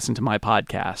people listen to my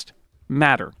podcast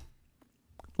matter?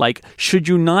 Like, should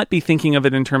you not be thinking of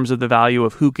it in terms of the value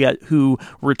of who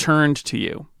returned to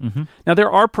you? Mm-hmm. Now,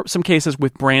 there are some cases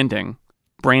with brand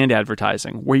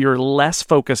advertising, where you're less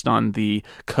focused on the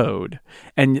code,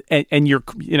 and you're,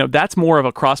 that's more of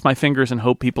a cross my fingers and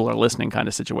hope people are listening kind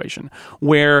of situation,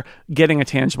 where getting a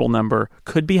tangible number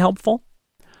could be helpful,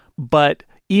 but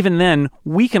even then,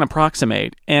 we can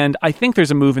approximate, and I think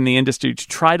there's a move in the industry to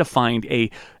try to find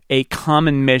a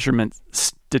common measurement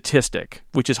statistic,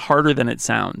 which is harder than it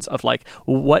sounds, of like,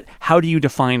 how do you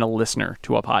define a listener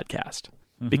to a podcast?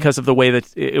 Because of the way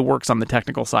that it works on the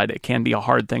technical side, it can be a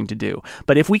hard thing to do.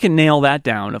 But if we can nail that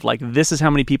down of like, this is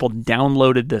how many people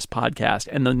downloaded this podcast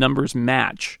and the numbers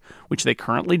match, which they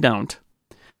currently don't,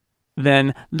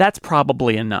 then that's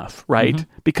probably enough, right?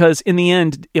 Because in the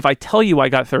end, if I tell you I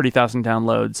got 30,000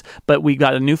 downloads, but we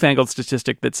got a newfangled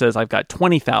statistic that says I've got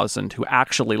 20,000 who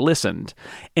actually listened,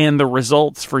 and the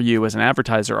results for you as an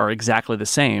advertiser are exactly the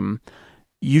same,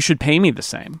 you should pay me the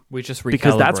same. We just recalibrate.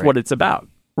 Because that's what it's about.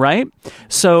 Right?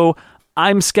 So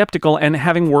I'm skeptical, and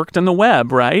having worked on the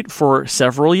web, right, for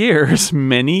several years,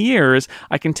 many years,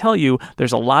 I can tell you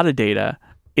there's a lot of data.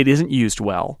 It isn't used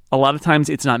well. A lot of times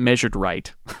it's not measured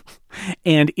right.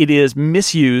 And it is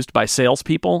misused by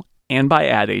salespeople and by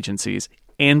ad agencies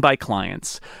and by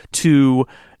clients to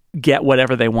get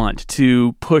whatever they want,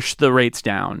 to push the rates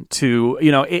down, to,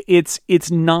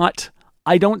 it's not...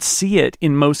 I don't see it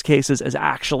in most cases as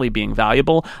actually being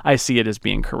valuable. I see it as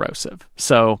being corrosive.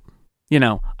 So,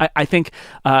 I think,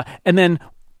 and then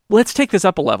let's take this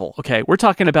up a level. Okay. We're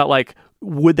talking about like,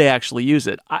 would they actually use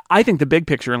it? I think the big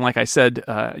picture, and like I said,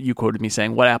 you quoted me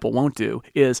saying what Apple won't do,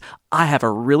 is I have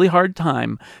a really hard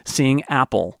time seeing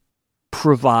Apple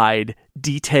provide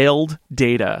detailed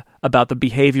data about the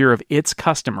behavior of its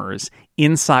customers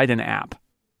inside an app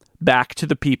back to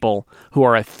the people who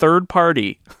are a third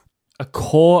party. A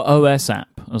core OS app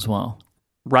as well.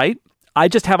 Right? I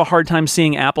just have a hard time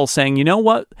seeing Apple saying, you know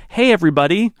what? Hey,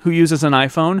 everybody who uses an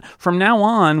iPhone, from now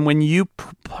on, when you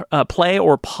play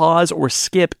or pause or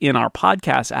skip in our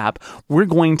podcast app, we're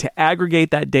going to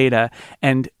aggregate that data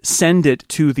and send it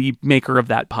to the maker of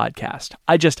that podcast.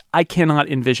 I cannot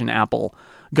envision Apple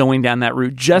going down that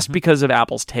route just because of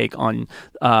Apple's take on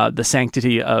the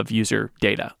sanctity of user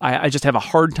data. I just have a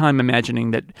hard time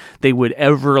imagining that they would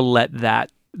ever let that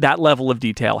level of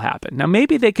detail happen. Now,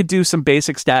 maybe they could do some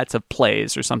basic stats of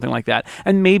plays or something like that,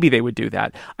 and maybe they would do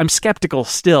that. I'm skeptical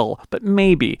still, but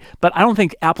maybe. But I don't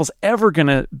think Apple's ever going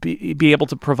to be able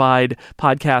to provide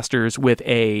podcasters with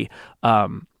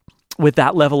with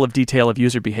that level of detail of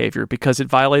user behavior, because it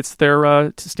violates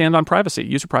their stand on privacy,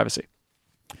 user privacy.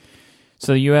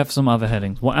 So you have some other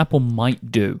headings. What Apple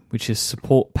might do, which is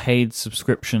support paid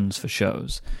subscriptions for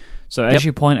shows. So as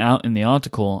you point out in the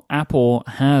article, Apple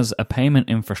has a payment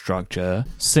infrastructure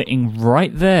sitting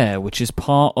right there, which is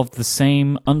part of the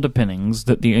same underpinnings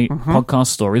that the podcast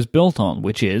store is built on,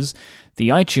 which is the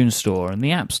iTunes store and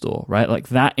the App Store, right? Like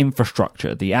that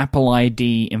infrastructure, the Apple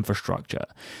ID infrastructure,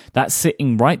 that's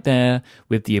sitting right there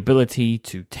with the ability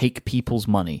to take people's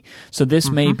money. So this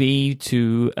may be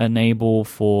to enable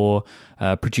for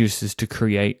producers to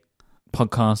create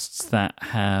podcasts that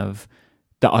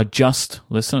are just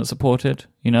listener supported,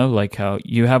 like how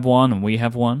you have one and we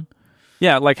have one.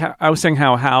 Yeah, like I was saying,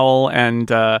 how Howl and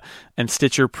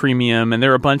Stitcher Premium, and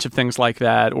there are a bunch of things like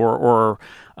that. Or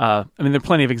there are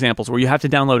plenty of examples where you have to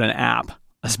download an app,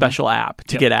 a special app,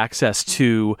 to get access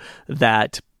to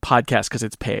that podcast because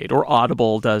it's paid. Or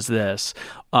Audible does this.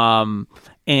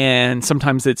 And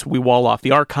sometimes it's we wall off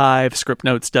the archive.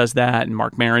 Scriptnotes does that, and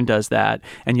Mark Maron does that.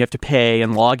 And you have to pay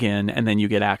and log in, and then you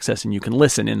get access and you can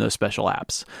listen in those special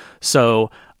apps. So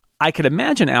I could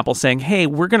imagine Apple saying, hey,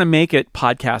 we're going to make it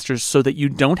podcasters so that you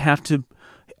don't have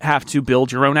to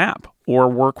build your own app or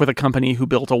work with a company who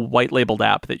built a white labeled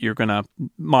app that you're going to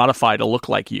modify to look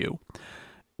like you.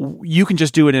 You can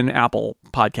just do it in Apple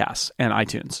Podcasts and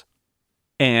iTunes.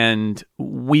 And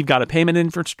we've got a payment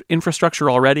infrastructure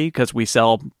already because we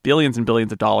sell billions and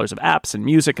billions of dollars of apps and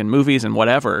music and movies and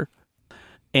whatever.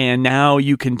 And now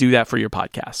you can do that for your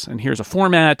podcasts. And here's a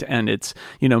format, and it's,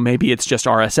 maybe it's just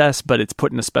RSS, but it's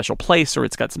put in a special place, or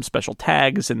it's got some special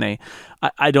tags. And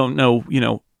I don't know,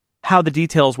 how the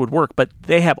details would work, but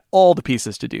they have all the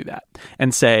pieces to do that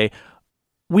and say,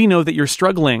 we know that you're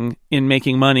struggling in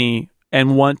making money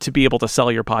and want to be able to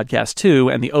sell your podcast too,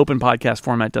 and the open podcast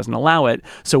format doesn't allow it.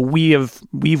 So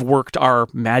we've worked our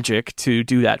magic to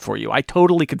do that for you. I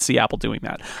totally could see Apple doing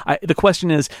that. The question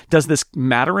is, does this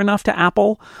matter enough to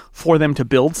Apple for them to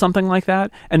build something like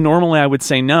that? And normally I would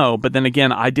say no, but then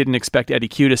again, I didn't expect Eddie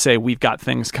Q to say we've got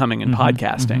things coming in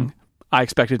podcasting. I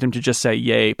expected him to just say,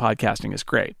 yay, podcasting is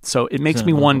great. So it makes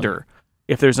me wonder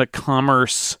if there's a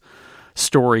commerce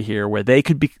story here where they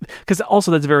could be, because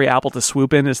also that's very Apple to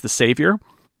swoop in as the savior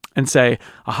and say,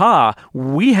 aha,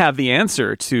 we have the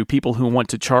answer to people who want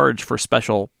to charge for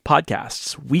special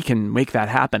podcasts. We can make that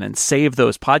happen and save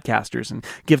those podcasters and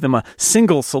give them a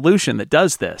single solution that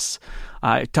does this.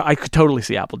 I could totally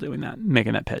see Apple doing that,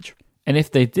 making that pitch. And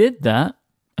if they did that,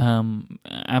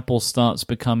 Apple starts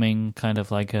becoming kind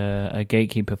of like a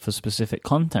gatekeeper for specific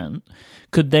content,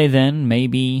 could they then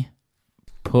maybe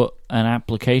put an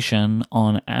application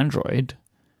on Android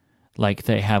like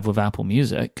they have with Apple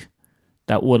Music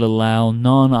that would allow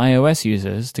non-iOS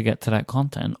users to get to that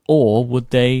content? Or would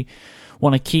they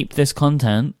want to keep this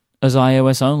content as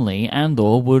iOS only, and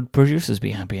or would producers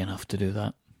be happy enough to do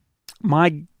that?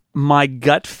 My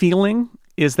gut feeling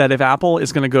is that if Apple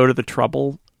is going to go to the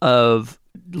trouble of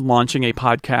launching a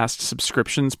podcast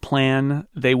subscriptions plan,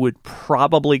 they would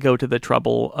probably go to the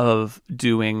trouble of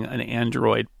doing an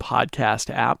Android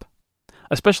podcast app,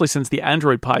 especially since the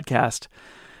Android podcast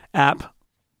app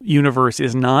universe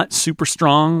is not super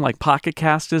strong. Like Pocket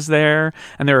Cast is there,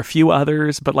 and there are a few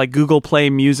others, but like Google Play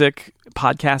Music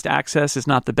podcast access is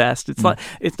not the best.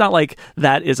 It's not like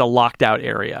that is a locked out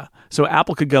area. So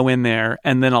Apple could go in there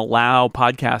and then allow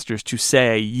podcasters to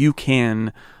say you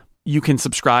can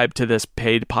subscribe to this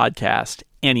paid podcast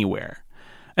anywhere.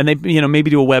 And they,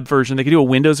 maybe do a web version. They could do a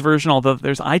Windows version, although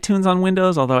there's iTunes on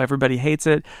Windows, although everybody hates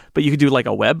it. But you could do like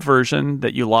a web version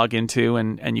that you log into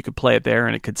and you could play it there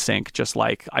and it could sync just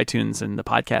like iTunes and the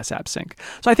podcast app sync.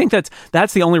 So I think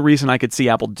that's the only reason I could see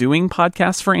Apple doing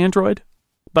podcasts for Android.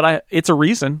 But it's a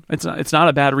reason. It's not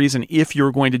a bad reason if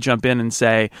you're going to jump in and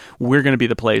say, we're going to be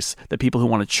the place that people who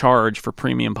want to charge for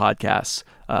premium podcasts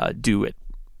do it.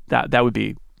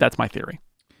 That's my theory.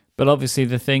 But obviously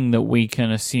the thing that we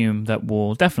can assume that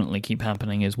will definitely keep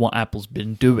happening is what Apple's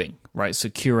been doing, right? So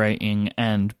curating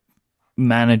and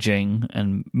managing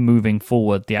and moving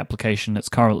forward the application that's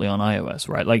currently on iOS,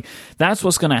 right? Like that's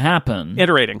what's going to happen.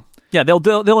 Iterating. Yeah,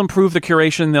 they'll improve the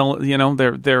curation.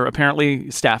 They're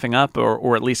apparently staffing up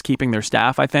or at least keeping their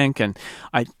staff, I think. And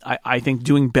I think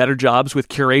doing better jobs with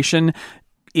curation,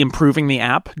 improving the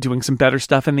app, doing some better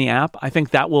stuff in the app, I think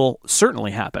that will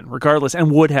certainly happen, regardless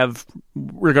of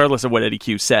what Eddie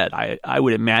Q said. I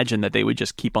would imagine that they would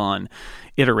just keep on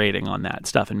iterating on that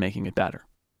stuff and making it better.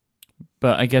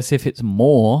 But I guess if it's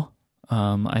more,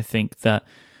 I think that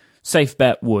safe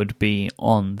bet would be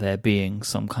on there being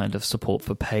some kind of support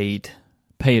for paid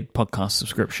podcast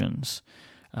subscriptions.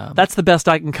 That's the best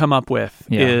I can come up with.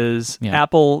 Is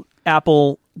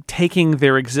Apple taking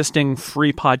their existing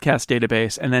free podcast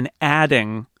database and then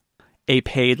adding a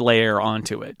paid layer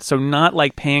onto it. So not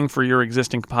like paying for your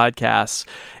existing podcasts.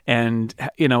 And,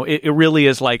 it really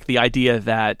is like the idea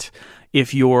that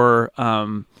if you're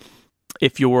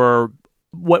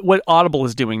what Audible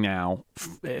is doing now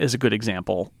is a good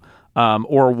example.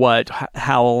 Or what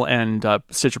Howl and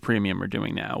Stitcher Premium are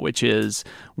doing now, which is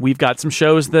we've got some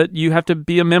shows that you have to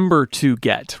be a member to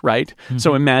get, right? Mm-hmm.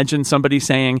 So imagine somebody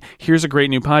saying, here's a great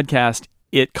new podcast.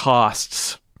 It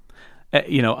costs,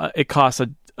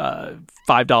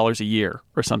 $5 a year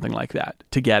or something like that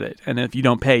to get it. And if you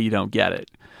don't pay, you don't get it.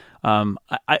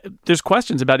 There's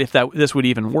questions about if this would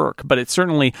even work, but it's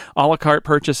certainly a la carte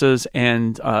purchases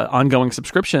and ongoing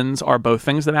subscriptions are both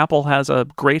things that Apple has a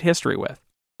great history with.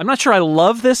 I'm not sure I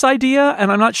love this idea,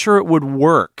 and I'm not sure it would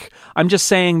work. I'm just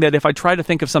saying that if I try to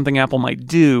think of something Apple might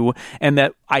do, and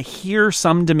that I hear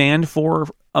some demand for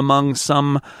among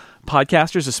some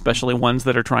podcasters, especially ones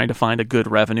that are trying to find a good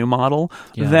revenue model,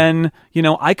 then,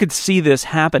 I could see this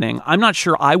happening. I'm not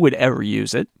sure I would ever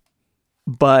use it,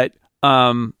 but,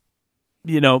 but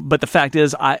the fact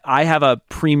is I have a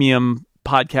premium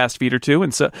podcast feed or two,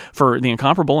 and so for The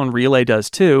Incomparable, and Relay does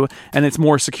too, and it's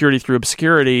more security through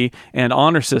obscurity and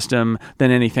honor system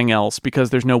than anything else because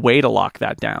there's no way to lock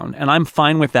that down. And I'm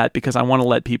fine with that because I want to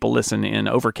let people listen in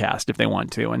Overcast if they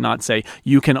want to, and not say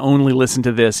you can only listen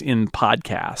to this in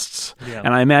podcasts. Yeah.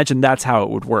 And I imagine that's how it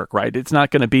would work, right? It's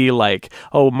not going to be like,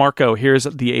 oh, Marco, here's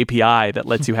the API that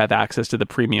lets you have access to the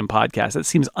premium podcast. That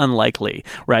seems unlikely,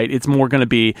 right? It's more going to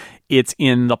be it's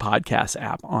in the podcast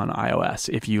app on iOS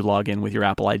if you log in with your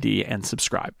Apple ID and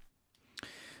subscribe.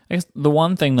 I guess the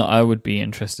one thing that I would be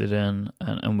interested in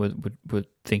and would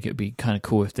think it would be kind of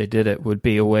cool if they did it would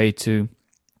be a way to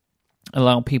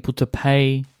allow people to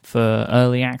pay for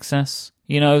early access.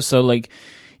 So like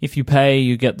if you pay,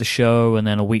 you get the show and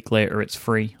then a week later it's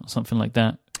free or something like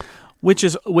that. Which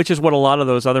is what a lot of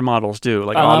those other models do.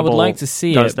 Like I would like to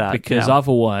see it that, because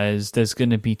otherwise there's going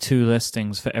to be 2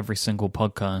 listings for every single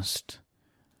podcast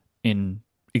in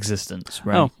existence,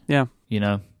 right? Oh, yeah.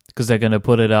 Because they're going to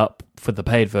put it up for the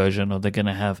paid version, or they're going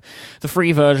to have the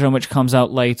free version, which comes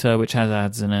out later, which has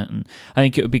ads in it. And I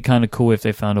think it would be kind of cool if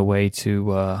they found a way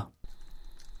to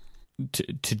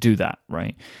do that,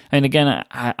 right? And again,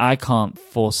 I can't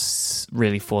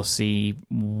really foresee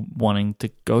wanting to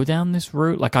go down this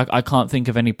route. Like I can't think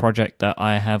of any project that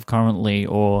I have currently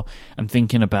or I'm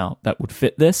thinking about that would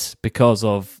fit this because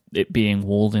of it being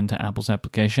walled into Apple's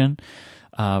application.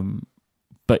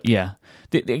 But yeah,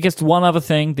 I guess one other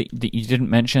thing that you didn't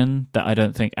mention that I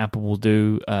don't think Apple will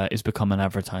do is become an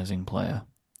advertising player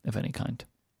of any kind.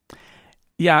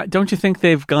 Yeah, don't you think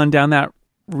they've gone down that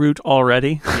route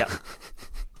already?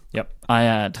 Yep. I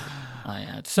add.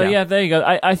 So yeah, there you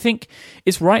go. I think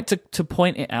it's right to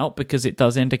point it out because it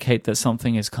does indicate that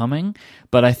something is coming,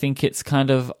 but I think it's kind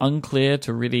of unclear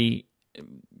to really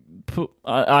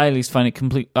I at least find it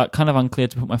kind of unclear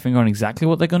to put my finger on exactly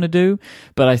what they're going to do,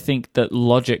 but I think that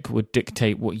logic would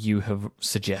dictate what you have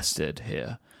suggested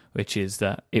here, which is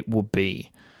that it will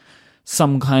be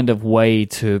some kind of way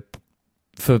for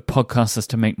podcasters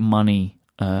to make money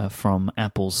from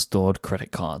Apple's stored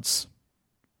credit cards.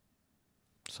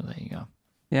 So there you go.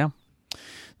 Yeah.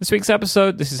 This week's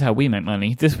episode, this is how we make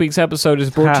money. This week's episode is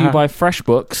brought to you by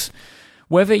FreshBooks.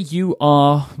 Whether you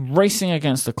are racing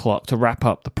against the clock to wrap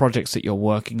up the projects that you're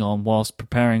working on whilst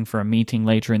preparing for a meeting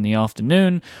later in the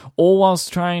afternoon, or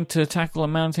whilst trying to tackle a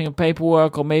mounting of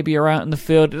paperwork, or maybe you're out in the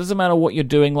field, it doesn't matter what you're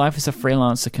doing, life as a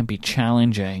freelancer can be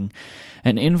challenging.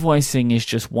 And invoicing is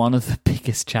just one of the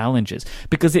biggest challenges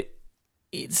because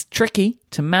it's tricky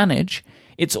to manage.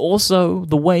 It's also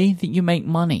the way that you make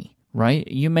money, right?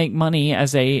 You make money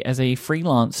as a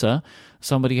freelancer.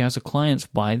 Somebody who has a client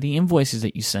by the invoices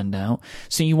that you send out.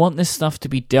 So you want this stuff to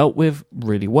be dealt with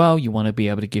really well. You want to be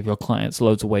able to give your clients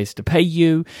loads of ways to pay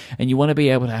you, and you want to be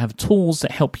able to have tools that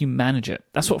help you manage it.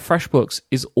 That's what FreshBooks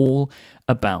is all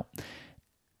about.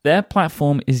 Their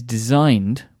platform is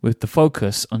designed with the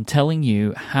focus on telling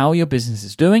you how your business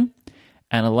is doing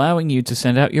and allowing you to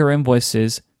send out your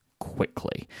invoices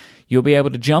quickly. You'll be able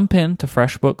to jump into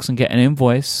FreshBooks and get an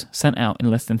invoice sent out in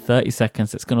less than 30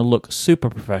 seconds. It's going to look super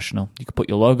professional. You can put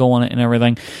your logo on it and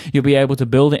everything. You'll be able to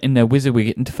build it in their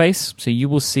WYSIWYG interface, so you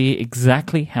will see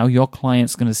exactly how your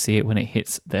client's going to see it when it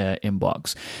hits their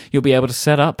inbox. You'll be able to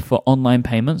set up for online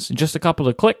payments in just a couple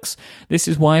of clicks. This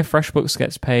is why FreshBooks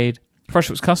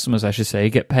customers, I should say,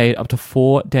 get paid up to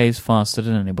 4 days faster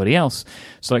than anybody else.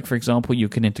 So, like, for example, you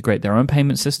can integrate their own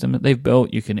payment system that they've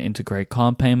built. You can integrate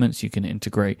card payments. You can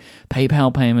integrate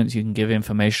PayPal payments. You can give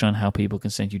information on how people can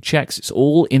send you checks. It's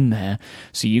all in there.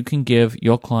 So you can give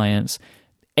your clients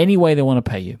any way they want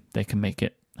to pay you. They can make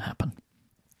it happen.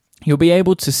 You'll be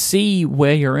able to see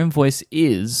where your invoice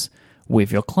is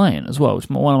with your client as well. It's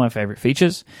one of my favorite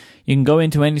features. You can go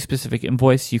into any specific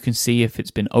invoice. You can see if it's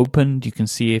been opened. You can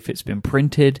see if it's been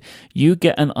printed. You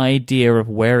get an idea of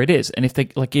where it is. And if they,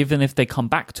 like, even if they come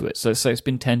back to it, so say it's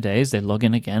been 10 days, they log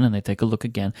in again and they take a look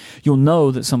again, you'll know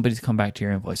that somebody's come back to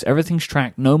your invoice. Everything's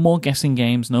tracked. No more guessing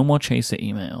games. No more chaser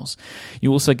emails.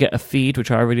 You also get a feed,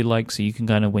 which I really like. So you can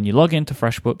kind of, when you log into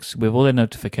FreshBooks with all their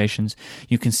notifications,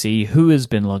 you can see who has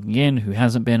been logging in, who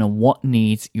hasn't been, and what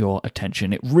needs your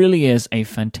attention. It really is a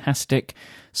fantastic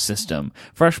system.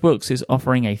 FreshBooks is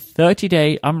offering a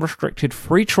 30-day unrestricted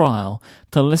free trial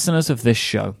to listeners of this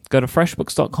show. Go to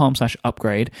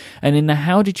freshbooks.com/upgrade, and in the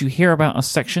How Did You Hear About Us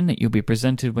section that you'll be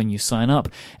presented when you sign up,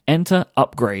 enter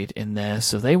upgrade in there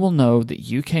so they will know that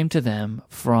you came to them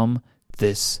from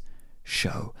this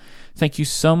show. Thank you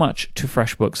so much to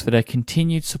FreshBooks for their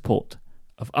continued support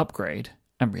of Upgrade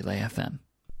and Relay FM.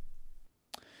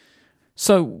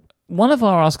 So, one of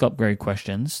our Ask Upgrade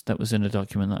questions that was in a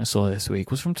document that I saw this week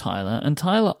was from Tyler, and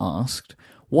Tyler asked,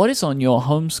 what is on your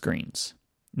home screens?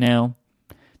 Now,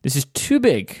 this is too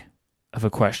big of a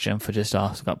question for just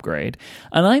Ask Upgrade,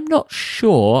 and I'm not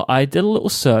sure. I did a little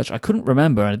search. I couldn't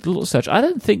remember. I did a little search. I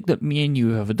don't think that me and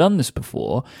you have ever done this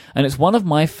before, and it's one of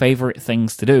my favorite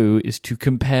things to do is to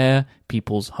compare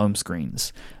people's home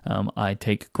screens. I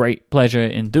take great pleasure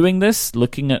in doing this,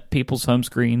 looking at people's home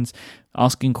screens,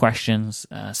 asking questions,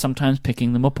 sometimes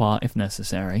picking them apart if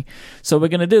necessary. So we're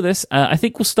going to do this. I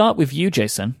think we'll start with you,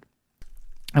 Jason.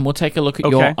 And we'll take a look at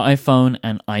your iPhone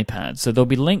and iPad. So there'll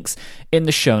be links in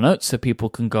the show notes so people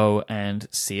can go and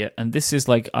see it. And this is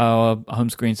like our home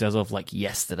screens as of like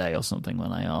yesterday or something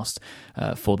when I asked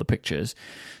for the pictures.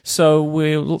 So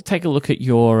we'll take a look at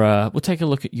your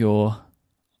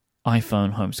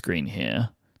iPhone home screen here.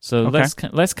 So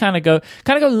let's kind of go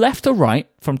left to right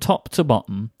from top to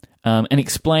bottom. And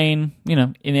explain,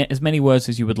 in as many words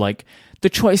as you would like, the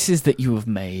choices that you have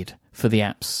made for the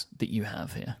apps that you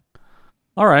have here.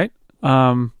 All right.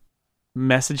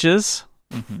 Messages.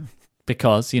 Mm-hmm.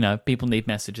 Because, people need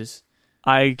messages.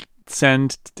 I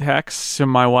send texts to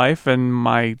my wife and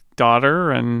my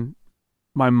daughter and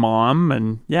my mom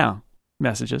and,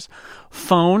 messages.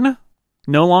 Phone,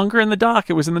 no longer in the dock.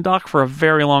 It was in the dock for a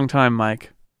very long time,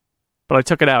 Mike. But I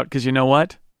took it out because you know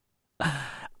what?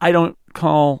 I don't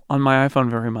call on my iPhone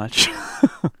very much.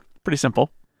 Pretty simple.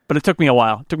 But it took me a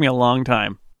while. It took me a long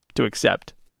time to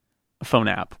accept a phone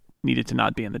app. needed to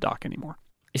not be in the dock anymore.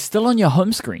 It's still on your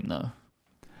home screen, though.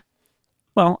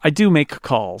 Well, I do make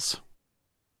calls,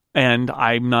 and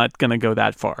I'm not going to go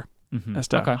that far as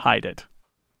to hide it.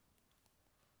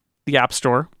 The App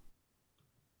Store,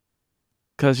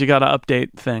 because you got to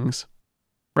update things,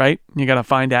 right? You got to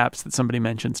find apps that somebody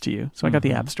mentions to you. So I got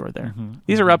the App Store there.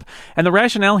 These are up. And the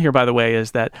rationale here, by the way,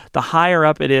 is that the higher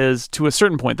up it is to a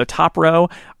certain point, the top row,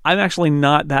 I'm actually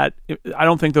not that, I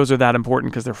don't think those are that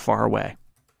important because they're far away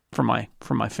from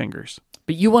my fingers.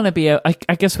 But you want to be able,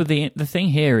 I guess with the thing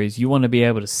here is you want to be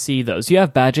able to see those. You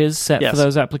have badges set for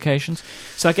those applications.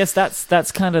 So I guess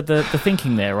that's kind of the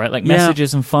thinking there, right? Like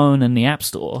messages and phone and the App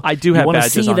Store. I do have badges on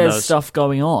those. You want to see there's stuff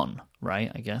going on,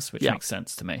 right? I guess, which makes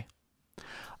sense to me.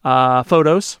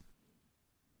 Photos.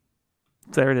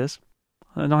 There it is.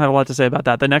 I don't have a lot to say about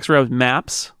that. The next row is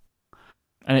Maps.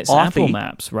 And it's Authy. Apple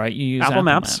Maps, right? You use Apple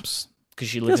Maps.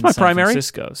 Because you live in San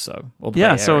Francisco, so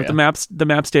so the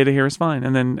maps data here is fine,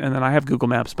 and then I have Google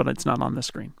Maps, but it's not on the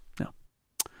screen. No.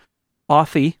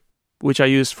 Authy, which I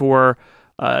use for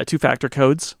two-factor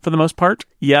codes for the most part.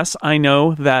 Yes, I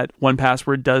know that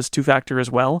 1Password does two-factor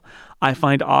as well. I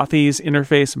find Authy's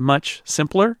interface much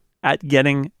simpler at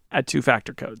getting at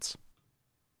two-factor codes.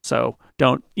 So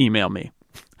don't email me.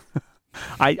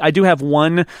 I do have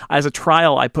one as a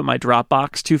trial. I put my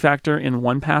Dropbox two-factor in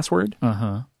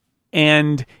 1Password.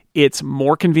 And it's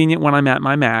more convenient when I'm at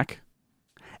my Mac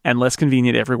and less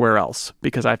convenient everywhere else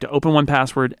because I have to open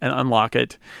 1Password and unlock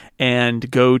it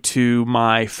and go to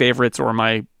my favorites or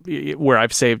where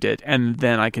I've saved it, and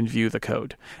then I can view the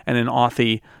code. And in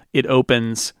Authy, it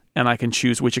opens and I can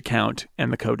choose which account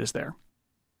and the code is there.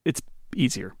 It's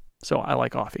easier. So I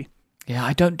like Authy. Yeah,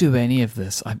 I don't do any of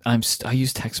this. I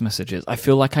use text messages. I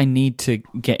feel like I need to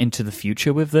get into the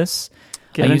future with this.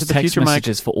 I use text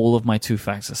messages for all of my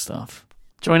two-factor stuff.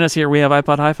 Join us here. We have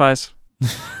iPod Hi-Fis.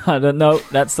 I don't know.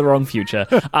 That's the wrong future.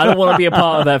 I don't want to be a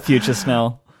part of that future,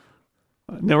 Snell.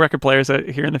 No record players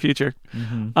here in the future.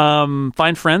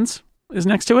 Find Friends is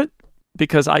next to it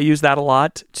because I use that a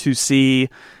lot to see,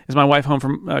 is my wife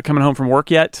coming home from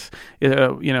work yet?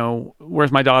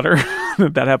 Where's my daughter?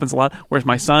 That happens a lot. Where's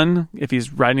my son? If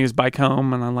he's riding his bike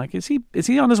home, and I'm like, is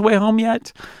he on his way home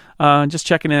yet? Just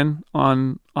checking in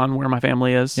on where my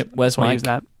family is. Yep. Where's Mike? I use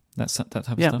that. That type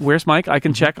of stuff. Where's Mike? I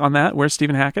can check on that. Where's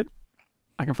Stephen Hackett?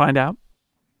 I can find out.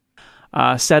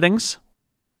 Settings.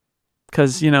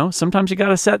 Because, sometimes you got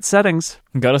to set settings.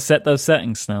 You got to set those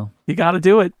settings now. You got to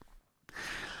do it.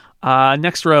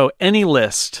 Next row,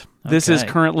 AnyList. This is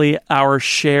currently our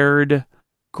shared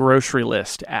grocery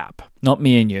list app. Not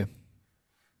me and you.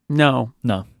 No,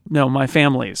 my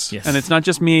family's. Yes. And it's not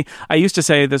just me. I used to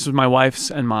say this was my wife's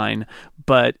and mine,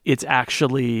 but it's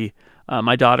actually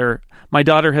my daughter. My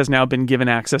daughter has now been given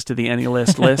access to the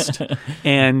AnyList list.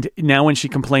 And now when she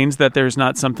complains that there's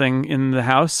not something in the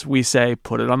house, we say,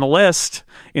 put it on the list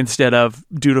instead of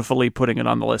dutifully putting it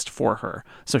on the list for her.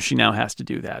 So she now has to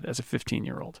do that as a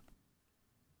 15-year-old.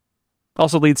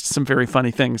 Also leads to some very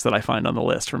funny things that I find on the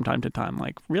list from time to time.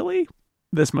 Like, really?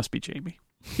 This must be Jamie.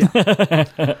 Yeah.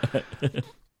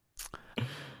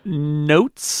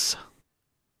 Notes.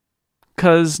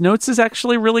 Because Notes is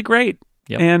actually really great.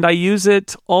 Yep. And I use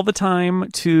it all the time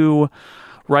to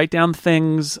write down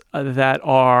things that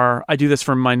are... I do this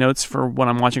for my notes for when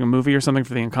I'm watching a movie or something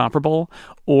for The Incomparable.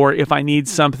 Or if I need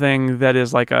something that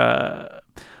is like a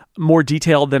more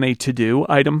detailed than a to-do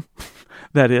item.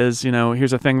 That is,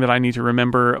 here's a thing that I need to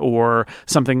remember, or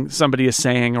something somebody is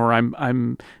saying, or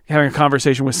I'm having a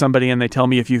conversation with somebody and they tell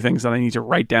me a few things that I need to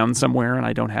write down somewhere and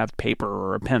I don't have paper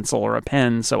or a pencil or a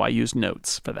pen, so I use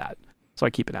Notes for that. So I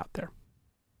keep it out there.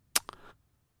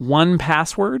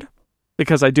 1Password,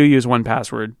 because I do use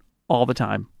 1Password all the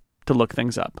time to look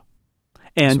things up.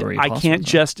 And I can't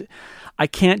just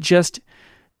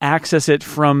access it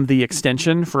from the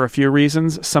extension for a few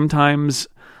reasons. Sometimes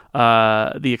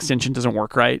the extension doesn't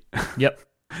work right. Yep.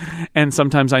 And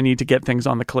sometimes I need to get things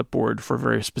on the clipboard for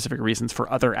very specific reasons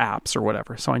for other apps or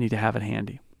whatever. So I need to have it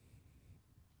handy.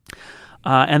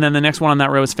 And then the next one on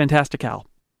that row is Fantastical,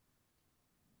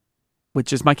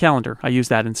 which is my calendar. I use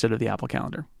that instead of the Apple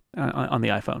Calendar on the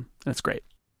iPhone. That's great.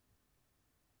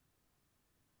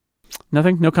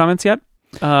 Nothing? No comments yet?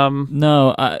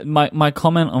 No. My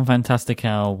comment on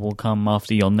Fantastical will come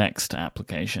after your next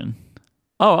application.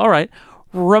 Oh, all right.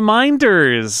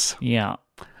 Reminders. Yeah.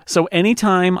 So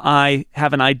anytime I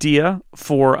have an idea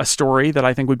for a story that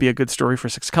I think would be a good story for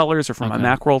Six Colors or for my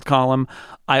Macworld column,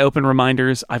 I open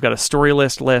Reminders. I've got a story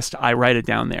list. I write it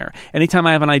down there. Anytime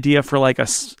I have an idea for like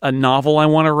a novel I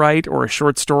want to write or a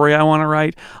short story I want to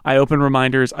write, I open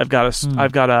Reminders. I've got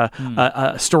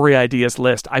a story ideas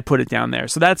list. I put it down there.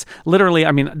 So that's literally,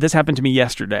 I mean, this happened to me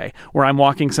yesterday where I'm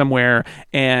walking somewhere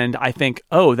and I think,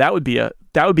 oh, that would be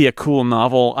a cool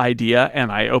novel idea,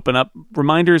 and I open up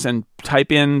Reminders and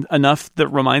type in enough that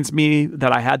reminds me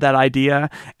that I had that idea,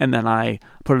 and then I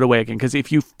put it away again. Because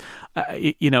if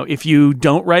you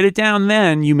don't write it down,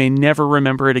 then you may never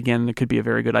remember it again. It could be a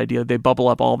very good idea. They bubble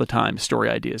up all the time.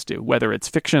 Story ideas do, whether it's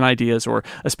fiction ideas or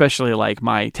especially like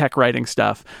my tech writing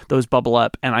stuff. Those bubble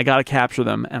up, and I got to capture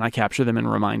them, and I capture them in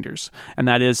Reminders. And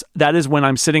that is when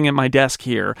I'm sitting at my desk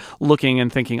here, looking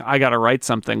and thinking, I got to write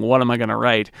something. What am I going to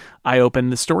write? I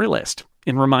open the story list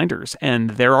in Reminders,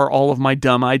 and there are all of my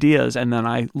dumb ideas, and then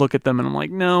I look at them and I'm like,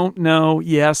 no,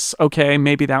 yes, okay,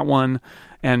 maybe that one.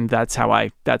 And that's how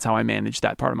I manage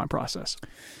that part of my process.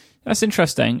 That's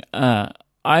interesting.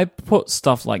 I put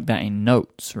stuff like that in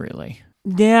notes, really.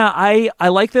 Yeah, I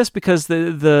like this because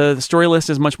the story list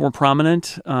is much more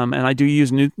prominent, and I do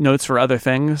use notes for other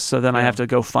things, so then I have to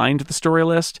go find the story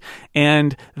list,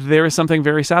 and there is something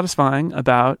very satisfying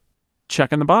about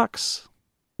checking the box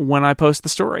when I post the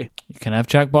story. You can have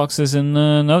checkboxes in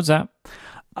the Notes app.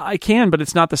 I can, but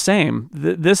it's not the same.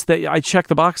 I check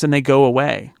the box and they go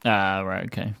away. Right,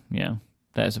 okay. Yeah,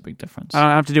 that is a big difference. I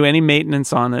don't have to do any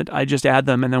maintenance on it. I just add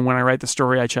them, and then when I write the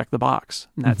story, I check the box,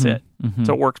 and that's it. Mm-hmm.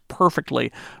 So it works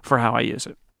perfectly for how I use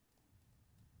it.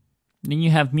 Then you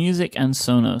have music and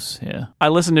Sonos here. I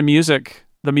listen to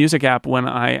the music app, when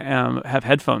I have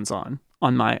headphones on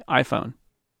my iPhone.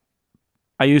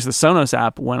 I use the Sonos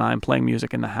app when I'm playing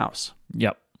music in the house.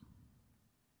 Yep.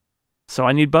 So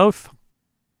I need both.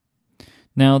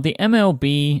 Now, the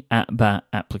MLB at-bat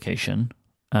application,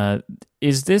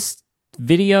 is this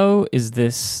video? Is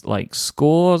this like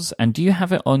scores? And do you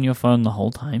have it on your phone the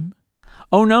whole time?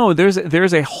 Oh, no.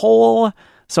 There's a whole...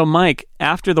 So, Mike,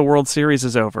 after the World Series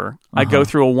is over, I go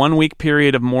through a 1-week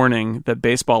period of mourning that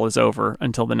baseball is over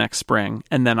until the next spring.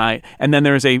 And then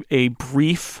there's a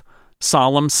brief,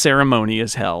 solemn ceremony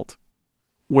is held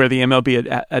where the MLB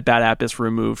at-bat app is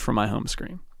removed from my home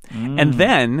screen. And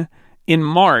then in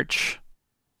March,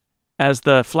 as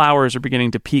the flowers are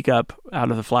beginning to peek up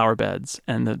out of the flower beds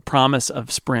and the promise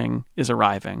of spring is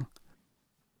arriving,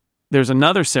 there's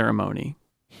another ceremony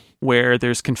where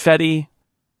there's confetti,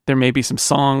 there may be some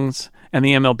songs, and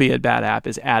the MLB at-bat app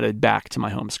is added back to my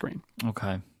home screen.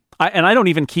 Okay. I don't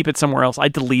even keep it somewhere else. I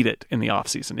delete it in the off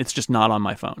season. It's just not on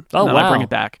my phone. Oh, and wow. I bring it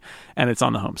back, and it's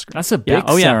on the home screen. That's a big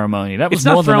ceremony. That was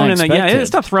more than I expected.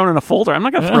 It's not thrown in a folder. I'm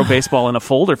not going to throw baseball in a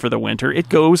folder for the winter. It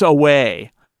goes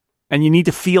away, and you need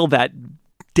to feel that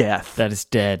death. That is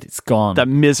dead. It's gone. That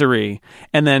misery,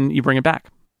 and then you bring it back,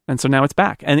 and so now it's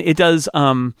back, and it does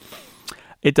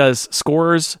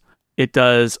scores. It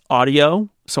does audio,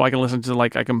 so I can listen to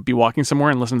I can be walking somewhere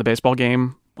and listen to the baseball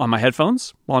game on my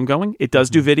headphones while I'm going. It does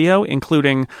do video,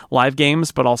 including live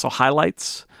games, but also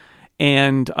highlights.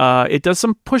 And it does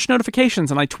some push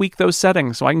notifications, and I tweak those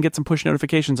settings so I can get some push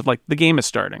notifications of the game is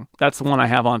starting. That's the one I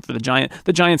have on for the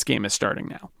Giants game is starting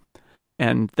now.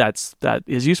 And that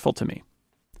is useful to me.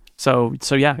 So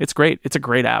yeah, it's great. It's a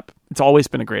great app. It's always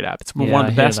been a great app. It's one of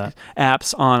the best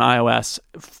apps on iOS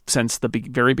since the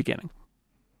very beginning.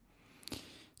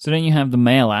 So then you have the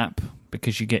Mail app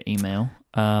because you get email.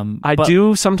 I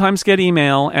do sometimes get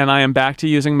email, and I am back to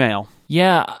using Mail.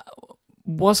 Yeah.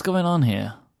 What's going on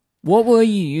here? What were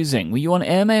you using? Were you on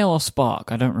AirMail or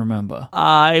Spark? I don't remember.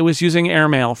 I was using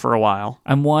AirMail for a while.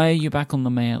 And why are you back on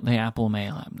the Apple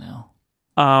Mail app now?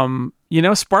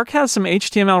 Spark has some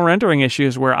HTML rendering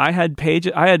issues where I had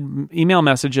email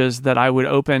messages that I would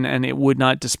open and it would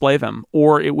not display them,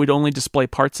 or it would only display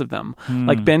parts of them.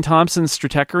 Like Ben Thompson's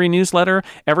Stratechery newsletter,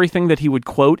 everything that he would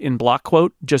quote in block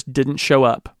quote just didn't show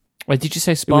up. Wait, did you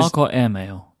say Spark or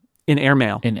AirMail? In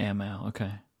AirMail. In AirMail,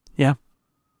 okay. Yeah.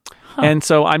 Huh. And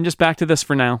so I'm just back to this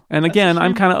for now. And again,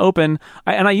 I'm kind of open.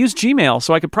 I use Gmail,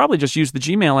 so I could probably just use the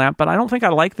Gmail app, but I don't think I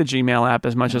like the Gmail app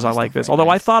as much as I like this. Although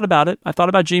I thought about it. I thought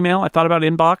about Gmail. I thought about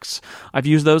Inbox. I've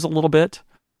used those a little bit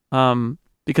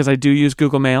because I do use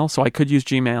Google Mail, so I could use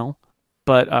Gmail.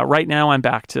 But right now I'm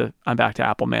back to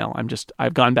Apple Mail.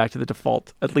 I've gone back to the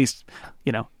default. At least,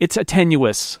 it's a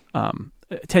tenuous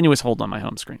hold on my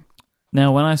home screen.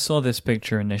 Now, when I saw this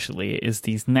picture initially, it is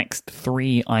these next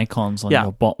 3 icons on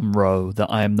your bottom row that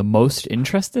I am the most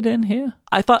interested in here.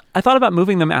 I thought about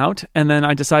moving them out, and then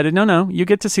I decided, no, you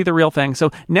get to see the real thing.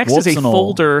 So next is a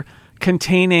folder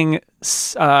containing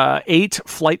 8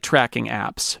 flight tracking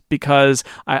apps because,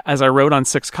 as I wrote on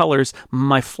 6 Colors,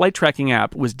 my flight tracking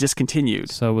app was discontinued.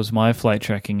 So was my flight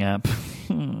tracking app.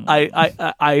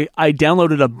 I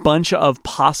downloaded a bunch of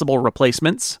possible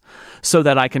replacements so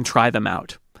that I can try them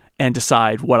out and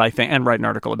decide what I think and write an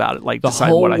article about it. Like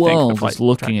decide what I think. The whole world is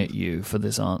looking at you for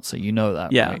this answer. You know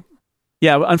that, right?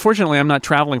 Yeah, unfortunately, I'm not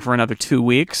traveling for another 2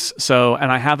 weeks,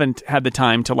 and I haven't had the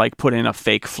time to put in a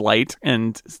fake flight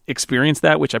and experience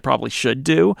that, which I probably should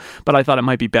do. But I thought it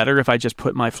might be better if I just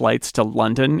put my flights to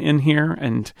London in here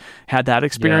and had that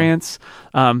experience.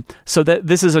 Yeah. So that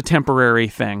this is a temporary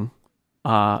thing.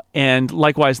 And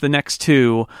likewise, the next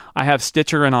 2, I have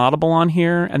Stitcher and Audible on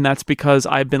here, and that's because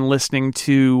I've been listening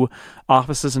to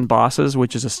Offices and Bosses,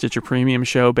 which is a Stitcher Premium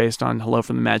show based on Hello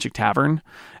from the Magic Tavern,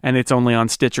 and it's only on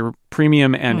Stitcher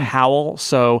Premium and Howl,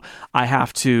 so I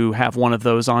have to have one of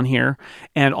those on here.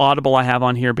 And Audible I have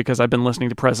on here because I've been listening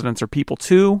to Presidents Are People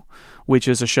Too, which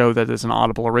is a show that is an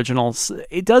Audible original.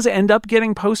 It does end up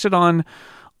getting posted on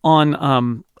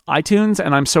iTunes,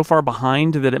 and I'm so far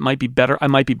behind that it might be better. I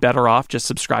might be better off just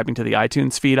subscribing to the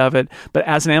iTunes feed of it. But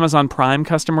as an Amazon Prime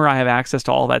customer, I have access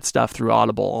to all that stuff through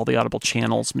Audible, all the Audible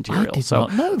channels material. I did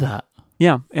not know that.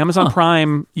 Yeah, Amazon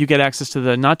Prime, you get access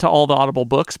to not to all the Audible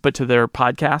books, but to their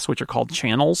podcasts, which are called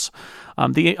channels.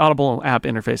 The Audible app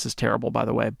interface is terrible, by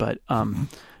the way, but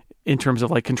in terms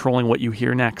of controlling what you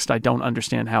hear next, I don't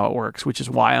understand how it works, which is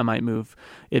why I might move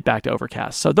it back to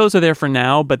Overcast. So those are there for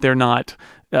now, but they're not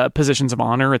positions of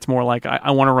honor. It's more like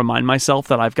I want to remind myself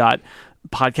that I've got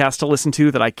podcasts to listen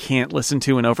to that I can't listen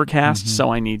to in Overcast,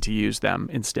 so I need to use them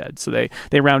instead. So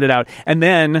they round it out. And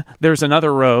then there's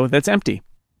another row that's empty.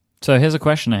 So here's a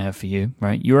question I have for you,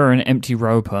 right? You are an empty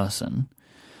row person.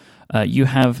 You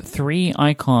have 3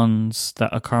 icons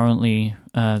that are currently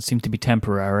seem to be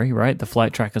temporary, right? The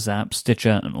Flight Trackers app,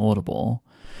 Stitcher, and Audible.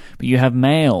 But you have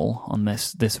Mail on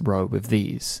this row with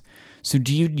these. So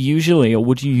do you usually, or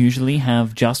would you usually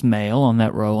have just Mail on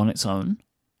that row on its own?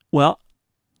 Well,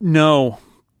 no,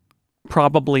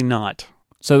 probably not.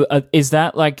 So is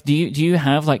that do you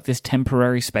have this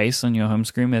temporary space on your home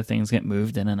screen where things get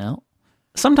moved in and out?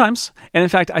 Sometimes. And in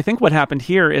fact, I think what happened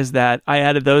here is that I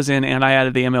added those in and I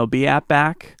added the MLB app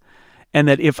back. And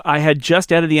that if I had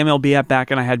just added the MLB app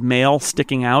back and I had Mail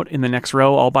sticking out in the next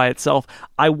row all by itself,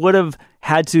 I would have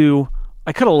had to...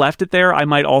 I could have left it there. I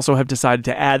might also have decided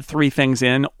to add 3 things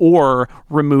in or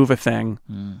remove a thing.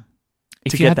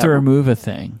 If you had to remove a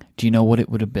thing, do you know what it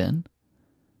would have been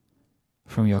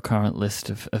from your current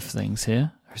list of things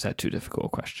here? Or is that too difficult a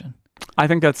question? I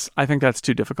think that's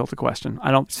too difficult a question.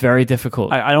 It's very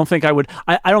difficult. I don't think I would.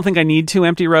 I don't think I need 2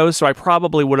 empty rows. So I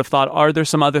probably would have thought, are there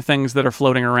some other things that are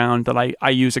floating around that I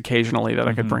use occasionally that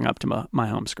I could bring up to my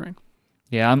home screen?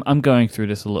 Yeah, I'm going through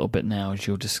this a little bit now, as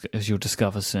you'll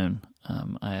discover soon.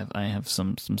 I have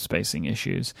some spacing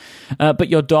issues, but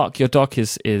your dock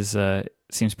is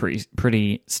seems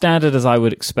pretty standard as I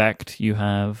would expect. You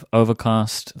have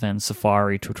Overcast, then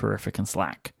Safari, Twitterrific, and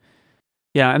Slack.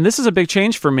 Yeah, and this is a big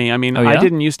change for me. I mean, I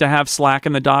didn't used to have Slack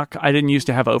in the dock. I didn't used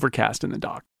to have Overcast in the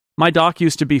dock. My dock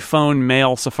used to be Phone,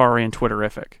 Mail, Safari, and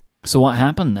Twitterrific. So what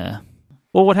happened there?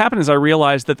 Well, what happened is I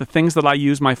realized that the things that I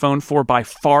use my phone for by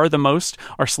far the most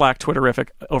are Slack, Twitterrific,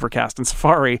 Overcast, and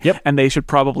Safari, and they should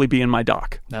probably be in my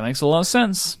dock. That makes a lot of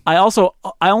sense. I also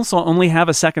only have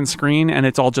a second screen, and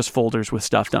it's all just folders with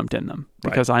stuff dumped in them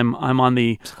because I'm on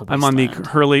the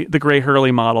gray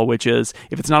Hurley model, which is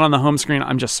if it's not on the home screen,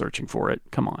 I'm just searching for it.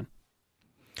 Come on.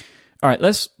 All right,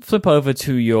 let's flip over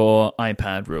to your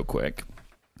iPad real quick.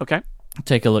 Okay.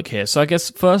 Take a look here. So I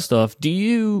guess first off, do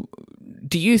you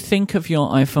think of your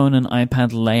iPhone and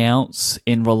iPad layouts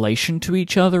in relation to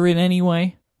each other in any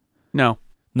way? No,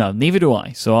 neither do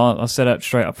I. So I'll set up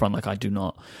straight up front I do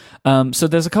not. So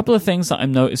there's a couple of things that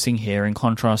I'm noticing here in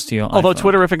contrast to your Although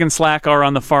iPhone. Twitterrific and Slack are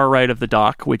on the far right of the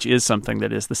dock, which is something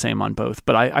that is the same on both.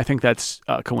 But I think that's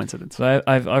a coincidence. So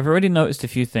I've already noticed a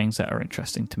few things that are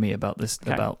interesting to me about this,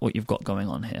 about what you've got going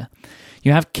on here.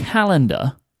 You have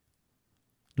Calendar,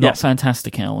 not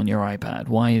Fantastical on your iPad.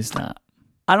 Why is that?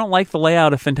 I don't like the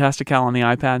layout of Fantastical on the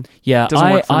iPad. Yeah,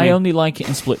 I only like it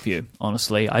in split view,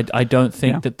 honestly. I don't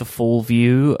think that the full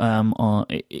view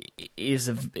is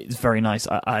very nice.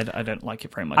 I don't like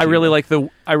it very much. I really like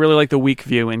the week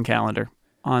view in Calendar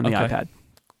on the iPad.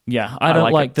 Yeah, I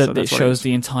don't like that it shows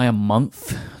the entire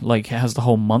month. It has the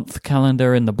whole month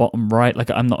calendar in the bottom right.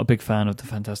 I'm not a big fan of the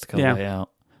Fantastical layout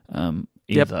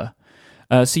either.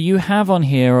 So you have on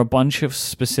here a bunch of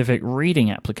specific reading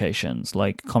applications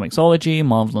like Comixology,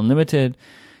 Marvel Unlimited.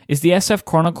 Is the SF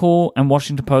Chronicle and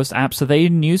Washington Post apps, are they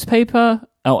newspaper?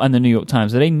 Oh, and the New York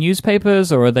Times. Are they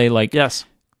newspapers or are they Yes.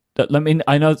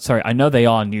 I know they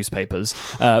are newspapers,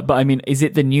 but I mean, is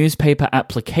it the newspaper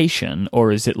application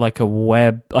or is it like a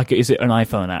web, like is it an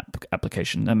iPhone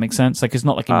application? That makes sense? Like it's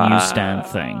not like a newsstand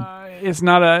thing. It's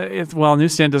not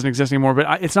newsstand doesn't exist anymore,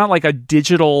 but it's not like a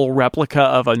digital replica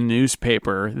of a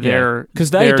newspaper.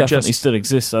 Because they definitely still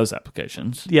exist, those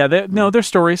applications. Yeah, they're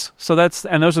stories. So those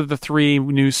are the 3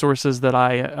 news sources that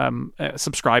I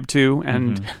subscribe to,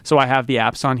 and so I have the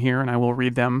apps on here, and I will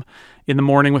read them in the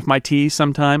morning with my tea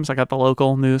sometimes. I got the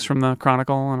local news from the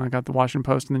Chronicle, and I got the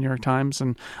Washington Post and the New York Times,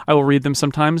 and I will read them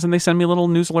sometimes, and they send me little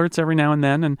news alerts every now and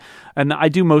then, and I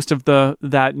do most of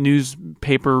that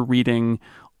newspaper reading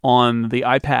on the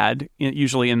iPad,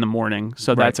 usually in the morning,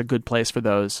 so that's a good place for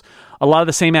those. A lot of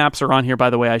the same apps are on here, by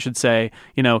the way, I should say.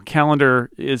 Calendar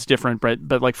is different,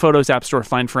 but like Photos, App Store,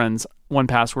 Find Friends,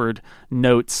 1Password,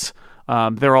 Notes,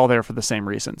 they're all there for the same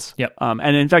reasons. Yep.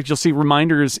 And in fact, you'll see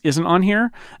Reminders isn't on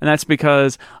here, and that's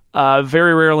because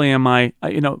very rarely am I,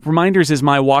 Reminders is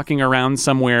my walking around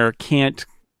somewhere, can't,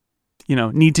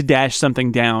 need to dash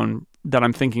something down that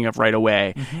I'm thinking of right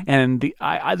away, and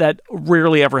that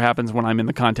rarely ever happens when I'm in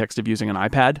the context of using an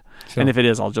iPad. Sure. And if it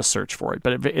is, I'll just search for it.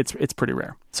 But it's pretty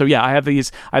rare. So yeah, I have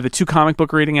the 2 comic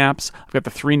book reading apps. I've got the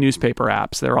 3 newspaper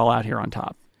apps. They're all out here on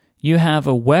top. You have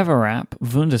a weather app,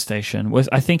 Wunderstation.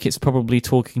 I think it's probably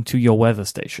talking to your weather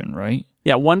station, right?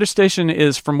 Yeah, Wunderstation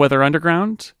is from Weather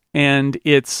Underground, and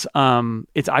it's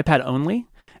iPad only.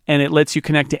 And it lets you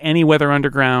connect to any Weather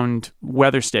Underground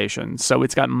weather station. So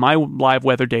it's got my live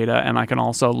weather data, and I can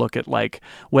also look at like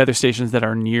weather stations that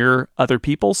are near other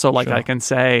people. So like I can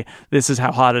say, this is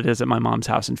how hot it is at my mom's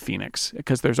house in Phoenix,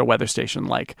 because there's a weather station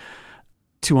like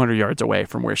 200 yards away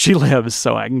from where she lives.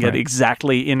 So I can get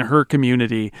exactly in her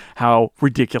community how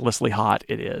ridiculously hot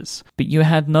it is. But you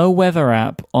had no weather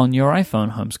app on your iPhone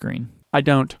home screen. I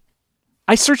don't.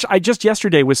 I just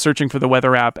yesterday was searching for the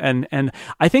weather app, and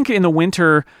I think in the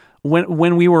winter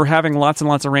when we were having lots and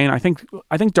lots of rain, I think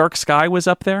Dark Sky was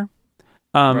up there.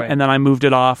 And then I moved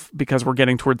it off because we're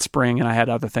getting towards spring and I had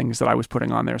other things that I was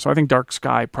putting on there. So I think Dark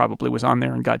Sky probably was on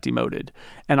there and got demoted.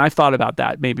 And I thought about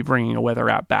that, maybe bringing a weather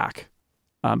app back,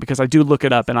 because I do look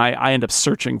it up and I end up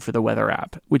searching for the weather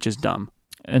app, which is dumb.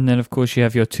 And then, of course, you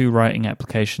have your 2 writing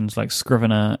applications like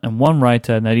Scrivener and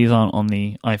OneWriter. Now, these aren't on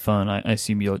the iPhone. I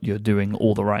assume you're doing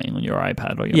all the writing on your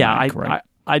iPad or your Mac, right?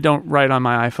 I don't write on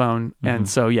my iPhone. And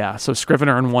so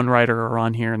Scrivener and OneWriter are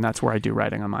on here, and that's where I do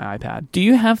writing on my iPad. Do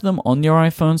you have them on your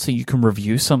iPhone so you can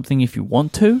review something if you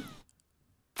want to?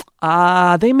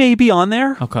 They may be on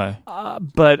there. Okay.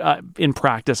 But in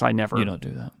practice, I never... You don't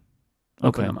do that.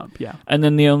 Open them up, yeah. And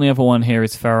then the only other one here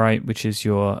is Ferrite, which is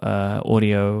your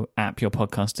audio app, your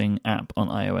podcasting app on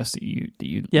iOS that you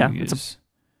use.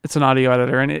 It's an audio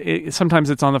editor, and it sometimes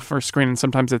it's on the first screen and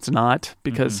sometimes it's not,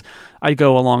 because I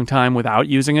go a long time without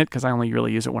using it because I only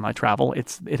really use it when I travel.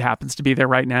 It happens to be there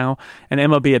right now. And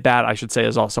MOB at Bat, I should say,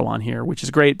 is also on here, which is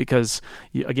great because,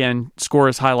 again,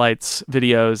 scores, highlights,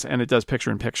 videos, and it does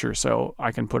picture-in-picture, so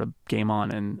I can put a game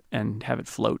on and have it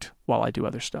float while I do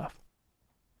other stuff.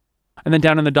 And then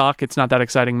down in the dock, it's not that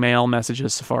exciting. Mail,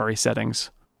 messages, Safari, settings,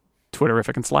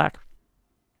 Twitterific, and Slack.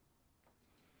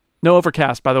 No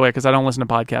Overcast, by the way, because I don't listen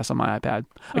to podcasts on my iPad.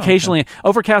 Occasionally,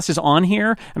 Overcast is on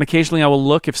here, and occasionally I will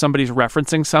look if somebody's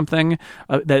referencing something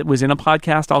that was in a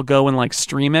podcast. I'll go and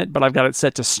stream it, but I've got it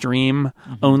set to stream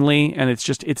only, and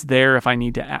it's there if I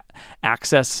need to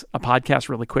access a podcast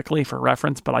really quickly for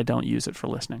reference, but I don't use it for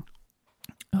listening.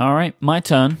 All right, my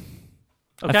turn.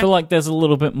 Okay. I feel like there's a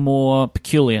little bit more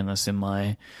peculiarness in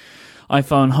my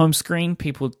iPhone home screen.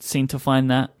 People seem to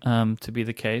find that to be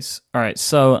the case. All right,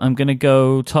 so I'm going to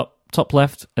go top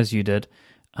left, as you did.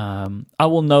 I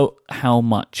will note how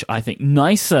much I think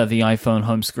nicer the iPhone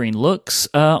home screen looks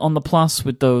on the Plus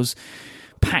with those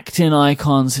packed-in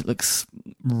icons. It looks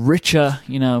richer,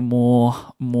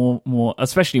 more.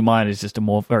 Especially mine is just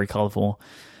a very colorful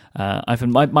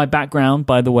iPhone. My background,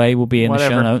 by the way, will be in the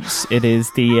show notes. It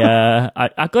is the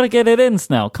I got to get it in,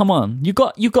 Snell. Come on, you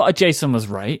got a Jason was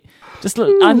right. Just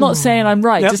look, I'm not saying I'm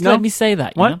right. Just let me say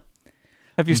that. What? You know?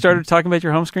 Have you started talking about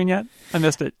your home screen yet? I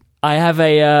missed it. I have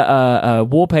a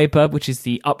wallpaper, which is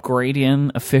the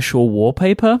Upgradian official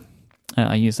wallpaper.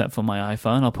 I use that for my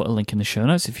iPhone. I'll put a link in the show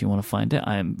notes if you want to find it.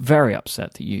 I am very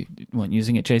upset that you weren't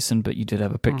using it, Jason, but you did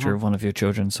have a picture of one of your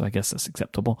children, so I guess that's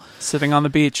acceptable. Sitting on the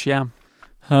beach, yeah.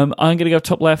 I'm going to go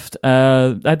top left.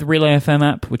 I had the Relay FM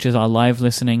app, which is our live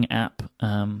listening app.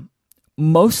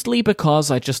 Mostly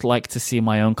because I just like to see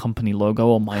my own company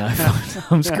logo on my iPhone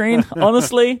home screen.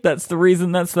 Honestly, that's the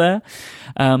reason that's there.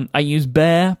 I use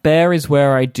Bear. Bear is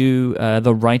where I do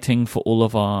the writing for all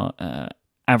of our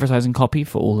advertising copy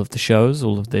for all of the shows.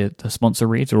 All of the sponsor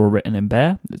reads are all written in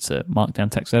Bear. It's a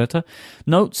markdown text editor.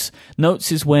 Notes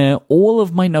is where all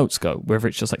of my notes go, whether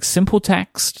it's just like simple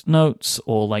text notes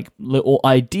or like little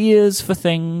ideas for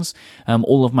things.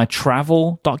 All of my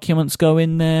travel documents go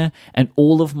in there, and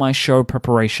all of my show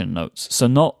preparation notes. So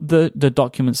not the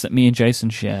documents that me and Jason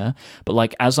share, but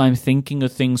like as I'm thinking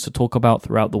of things to talk about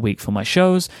throughout the week for my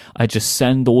shows, I just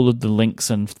send all of the links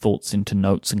and thoughts into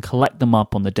notes and collect them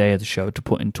up on the day of the show to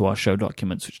put into our show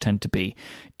documents, which tend to be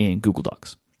in Google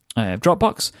Docs. I have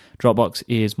Dropbox. Dropbox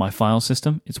is my file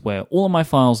system. It's where all of my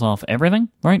files are for everything,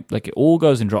 right? Like it all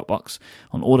goes in Dropbox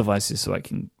on all devices so I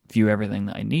can view everything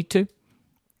that I need to.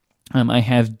 I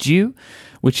have Due,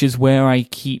 which is where I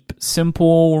keep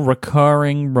simple,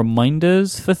 recurring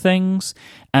reminders for things,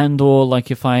 and or like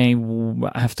if I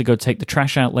have to go take the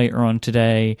trash out later on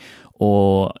today,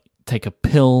 or take a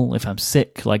pill if I'm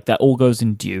sick, like that all goes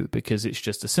in Due, because it's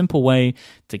just a simple way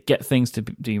to get things to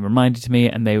be reminded to me.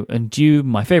 And Due,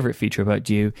 my favorite feature about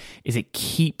Due is it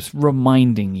keeps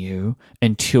reminding you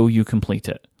until you complete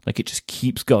it. Like it just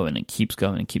keeps going and keeps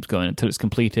going and keeps going until it's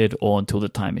completed or until the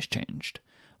time is changed.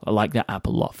 I like that app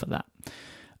a lot for that.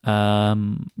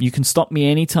 You can stop me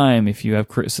anytime if you have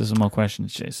criticism or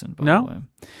questions, Jason. No.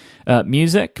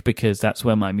 Music, because that's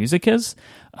where my music is.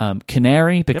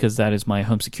 Canary, because that is my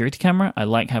home security camera. I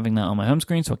like having that on my home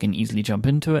screen so I can easily jump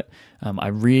into it. I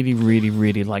really, really,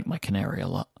 really like my Canary a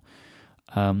lot.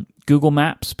 Google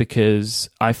Maps, because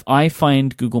I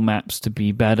find Google Maps to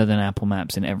be better than Apple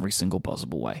Maps in every single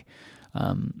possible way.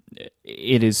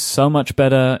 It is so much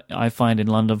better, I find, in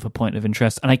London for point of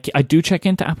interest. And I do check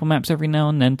into Apple Maps every now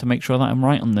and then to make sure that I'm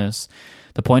right on this.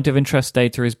 The point of interest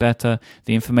data is better.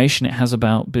 The information it has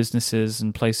about businesses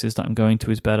and places that I'm going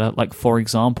to is better. Like, for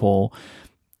example,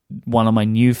 one of my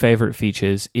new favorite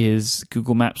features is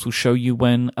Google Maps will show you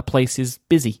when a place is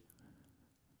busy.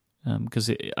 Because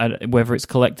whether it's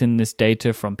collecting this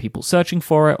data from people searching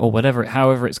for it or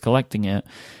however it's collecting it,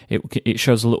 it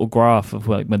shows a little graph of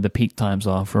like when the peak times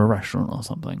are for a restaurant or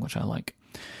something, which I like.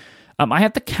 I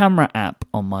have the camera app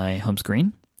on my home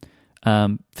screen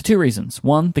for two reasons.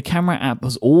 One, the camera app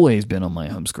has always been on my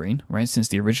home screen, right, since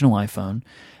the original iPhone.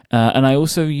 And I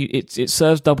also, it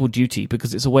serves double duty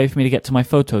because it's a way for me to get to my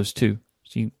photos too.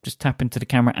 So you just tap into the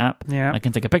camera app, I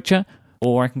can take a picture,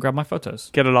 or I can grab my photos.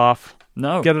 Get it off.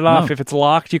 No. Get it off. No. If it's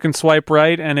locked, you can swipe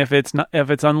right, and if it's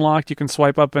unlocked, you can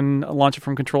swipe up and launch it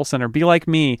from Control Center. Be like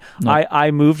me. Nope.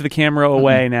 I moved the camera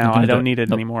away now. I don't need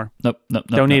it anymore. Nope.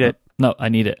 Don't need it. No, I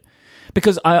need it.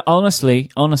 Because I honestly,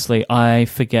 I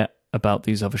forget about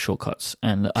these other shortcuts,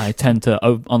 and I tend to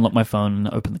unlock my phone and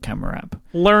open the camera app.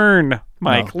 Learn,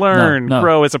 Mike. Learn.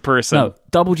 Grow as a person. No,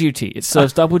 double duty. It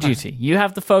serves double duty. You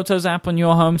have the Photos app on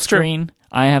your home screen. True.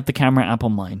 I have the camera app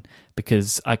on mine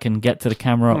because I can get to the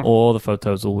camera or the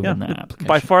photos all within that application.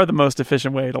 By far the most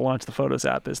efficient way to launch the Photos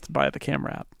app is to buy the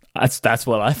camera app. That's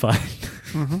what I find.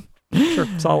 Sure.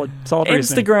 Solid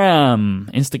reasoning.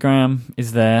 Instagram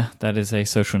is there. That is a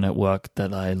social network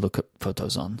that I look at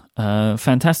photos on.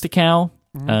 Fantastical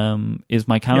is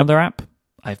my calendar app.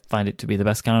 I find it to be the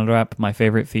best calendar app. My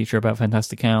favorite feature about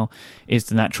Fantastical is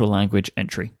the natural language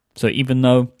entry. So even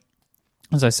though,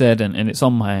 as I said, and it's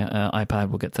on my iPad,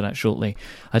 we'll get to that shortly,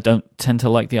 I don't tend to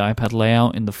like the iPad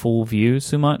layout in the full view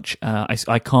so much.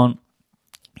 I can't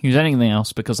use anything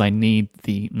else because I need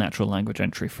the natural language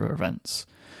entry for events.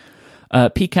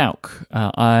 pCalc.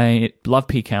 I love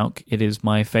pCalc. It is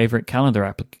my favorite calculator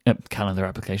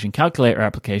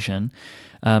application.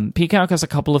 pCalc has a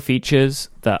couple of features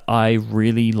that I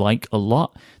really like a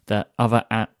lot that other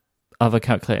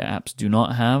calculator apps do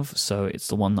not have, so it's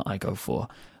the one that I go for.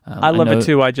 I love it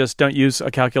too. I just don't use a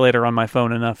calculator on my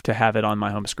phone enough to have it on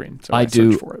my home screen. So I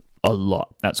do search for it a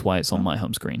lot. That's why it's on my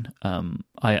home screen.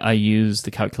 I use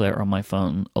the calculator on my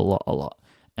phone a lot.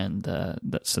 And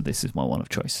so this is my one of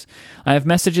choice. I have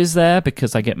messages there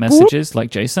because I get messages like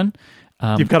Jason.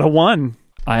 You've got a 1.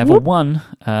 I have a 1.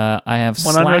 I have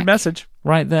Slack unread message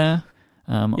right there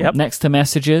next to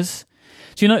messages.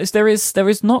 Do you notice there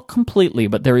is not completely,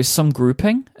 but there is some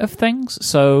grouping of things.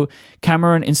 So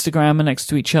camera and Instagram are next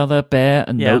to each other, Bear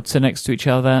and Notes are next to each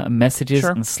other, and messages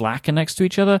and Slack are next to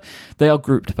each other. They are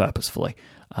grouped purposefully.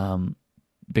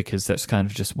 Because that's kind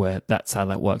of just that's how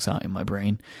that works out in my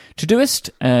brain. Todoist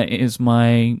is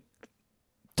my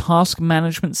task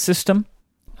management system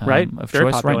of very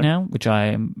choice popular right now, which I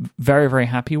am very, very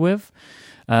happy with.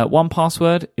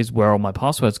 1Password is where all my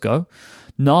passwords go.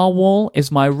 Narwhal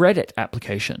is my Reddit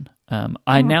application.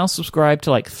 I now subscribe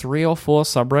to like 3 or 4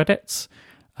 subreddits,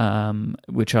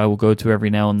 which I will go to every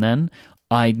now and then.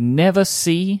 I never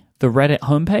see the Reddit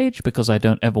homepage because I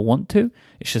don't ever want to.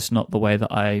 It's just not the way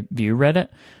that I view Reddit.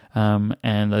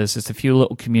 And there's just a few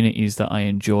little communities that I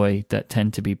enjoy that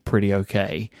tend to be pretty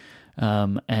okay.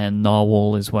 And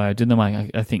Narwhal is where I did them. I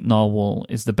think Narwhal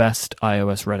is the best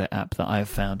iOS Reddit app that I have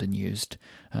found and used.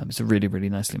 It's a really, really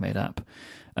nicely made app.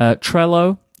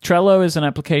 Trello. Trello is an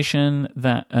application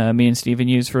that me and Steven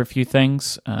use for a few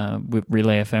things with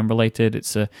Relay FM related.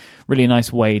 It's a really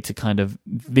nice way to kind of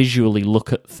visually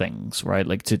look at things, right?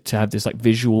 Like to have this like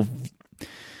visual...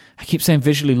 I keep saying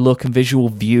visually look and visual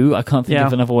view. I can't think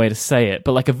of another way to say it,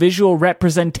 but like a visual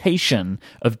representation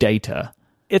of data.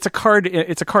 It's a card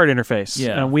interface.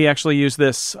 Yeah. We actually use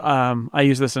this. I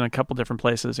use this in a couple different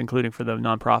places, including for the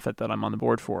nonprofit that I'm on the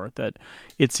board for. That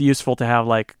it's useful to have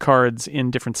like cards in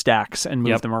different stacks and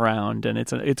move them around, and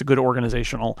it's a good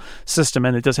organizational system,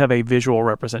 and it does have a visual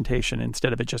representation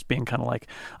instead of it just being kind of like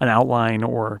an outline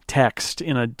or text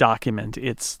in a document.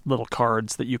 It's little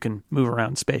cards that you can move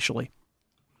around spatially.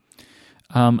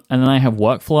 And then I have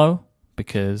Workflow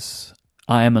because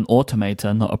I am an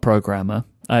automator, not a programmer.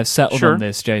 I've settled on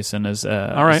this, Jason, as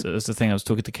the thing I was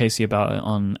talking to Casey about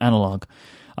on Analog.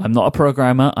 I'm not a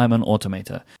programmer. I'm an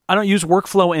automator. I don't use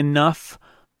Workflow enough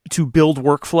to build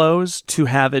workflows to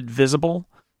have it visible,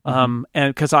 and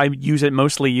because I use it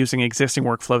mostly using existing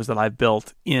workflows that I've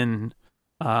built in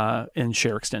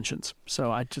share extensions.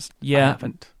 So I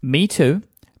haven't. Me too.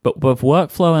 But both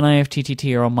Workflow and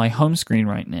IFTTT are on my home screen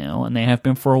right now, and they have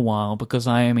been for a while because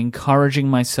I am encouraging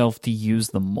myself to use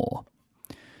them more.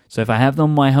 So if I have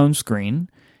them on my home screen,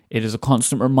 it is a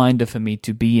constant reminder for me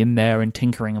to be in there and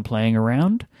tinkering and playing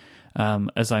around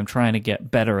as I'm trying to get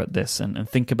better at this and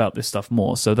think about this stuff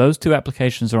more. So those two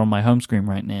applications are on my home screen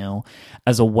right now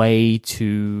as a way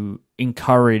to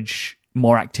encourage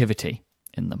more activity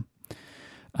in them.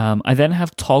 I then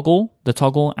have Toggl, the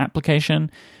Toggl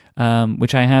application,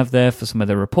 which I have there for some of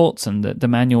the reports and the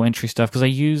manual entry stuff because I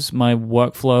use my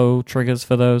workflow triggers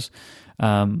for those.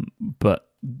 But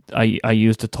I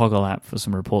used a Toggl app for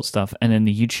some report stuff, and then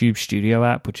the YouTube Studio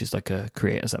app, which is like a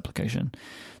creators application.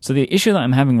 So the issue that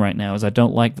I'm having right now is I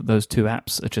don't like that those two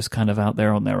apps are just kind of out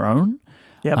there on their own.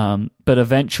 Yep. But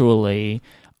eventually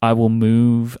I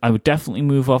would definitely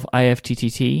move off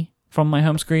IFTTT from my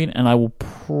home screen, and I will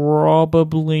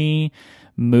probably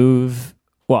move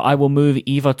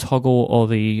either Toggl or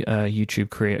the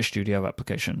YouTube Creator Studio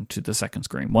application to the second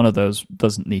screen. One of those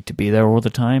doesn't need to be there all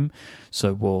the time,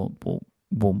 so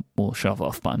we'll shove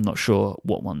off, but I'm not sure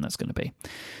what one that's going to be.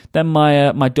 Then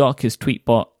my dock is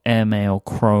Tweetbot, Airmail,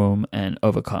 Chrome, and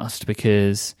Overcast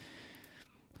because...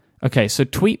 Okay, so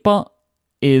Tweetbot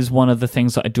is one of the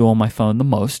things that I do on my phone the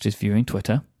most, is viewing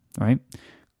Twitter, right?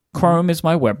 Chrome is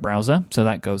my web browser, so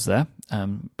that goes there.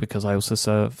 Because I also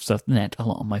surf the net a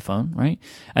lot on my phone, right?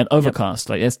 And Overcast,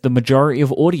 like it's the majority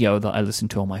of audio that I listen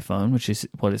to on my phone, which is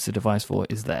what it's a device for,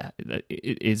 is there.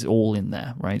 It is all in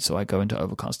there, right? So I go into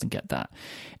Overcast and get that.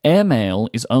 Airmail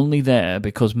is only there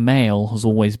because Mail has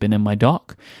always been in my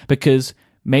dock, because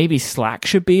maybe Slack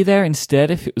should be there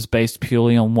instead if it was based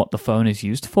purely on what the phone is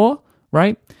used for,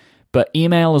 right? But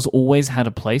email has always had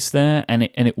a place there, and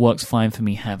it works fine for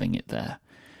me having it there.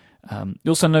 You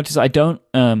also notice I don't.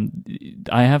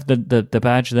 I have the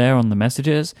badge there on the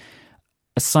messages.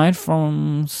 Aside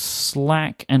from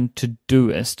Slack and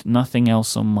Todoist, nothing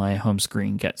else on my home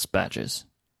screen gets badges.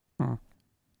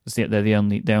 They're the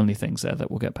only things there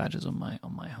that will get badges on my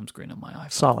home screen on my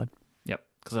iPhone. Solid. Yep,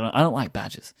 because I don't like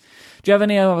badges. Do you have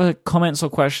any other comments or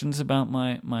questions about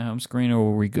my home screen,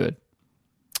 or are we good?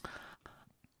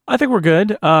 I think we're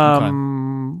good. Okay.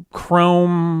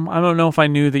 Chrome, I don't know if I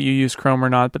knew that you use Chrome or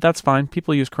not, but that's fine.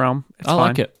 People use Chrome. It's fine.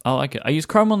 I like it. I use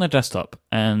Chrome on the desktop,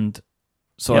 and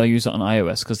so I use it on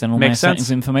iOS because then all my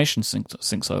settings information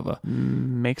syncs over.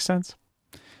 Makes sense.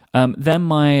 Then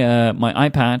my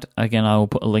iPad, again, I will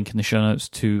put a link in the show notes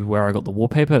to where I got the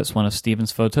wallpaper. It's one of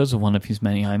Steven's photos of one of his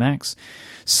many iMacs.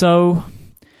 So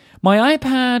my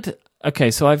iPad...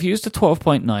 Okay, so I've used a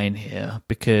 12.9 here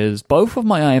because both of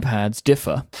my iPads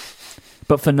differ,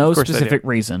 but for no specific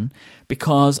reason,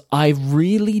 because I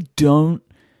really don't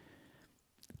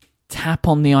tap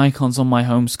on the icons on my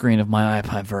home screen of my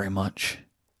iPad very much.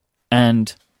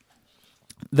 And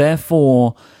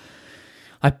therefore,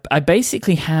 I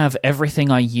basically have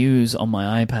everything I use on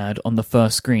my iPad on the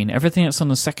first screen. Everything that's on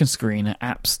the second screen are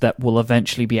apps that will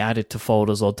eventually be added to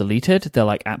folders or deleted. They're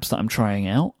like apps that I'm trying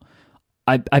out.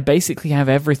 I basically have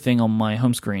everything on my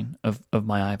home screen of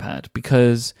my iPad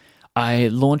because I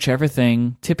launch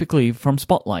everything typically from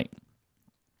Spotlight.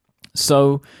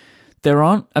 So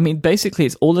basically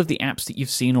it's all of the apps that you've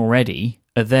seen already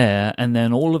are there, and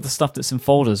then all of the stuff that's in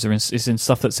folders is in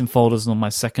stuff that's in folders on my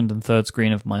second and third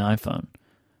screen of my iPhone,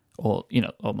 or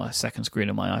on my second screen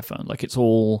of my iPhone. Like it's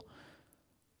all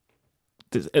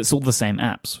the same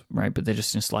apps, right? But they're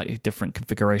just in slightly different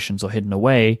configurations or hidden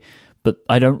away. But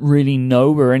I don't really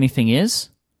know where anything is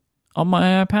on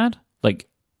my iPad. Like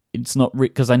it's not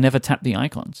because I never tap the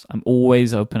icons. I'm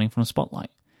always opening from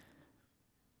Spotlight.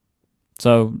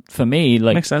 So for me,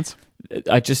 like, makes sense.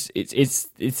 It's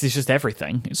just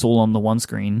everything. It's all on the one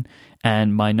screen,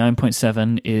 and my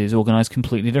 9.7 is organized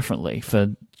completely differently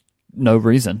for no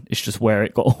reason. It's just where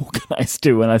it got organized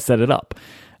to when I set it up.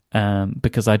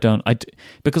 Because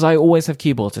I always have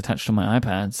keyboards attached to my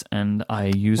iPads, and I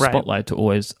use Spotlight to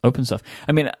always open stuff.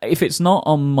 I mean, if it's not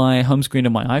on my home screen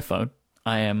of my iPhone,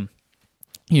 I am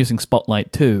using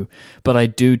Spotlight too, but I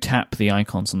do tap the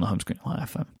icons on the home screen of my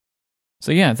iPhone.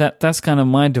 So yeah, that's kind of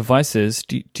my devices.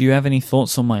 Do you have any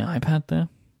thoughts on my iPad there?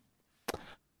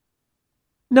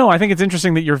 No, I think it's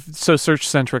interesting that you're so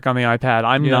search-centric on the iPad.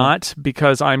 I'm not,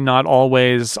 because I'm not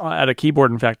always at a keyboard.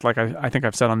 In fact, like I think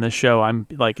I've said on this show, I'm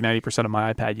like 90% of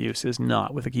my iPad use is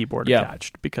not with a keyboard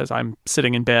attached, because I'm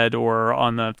sitting in bed or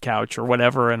on the couch or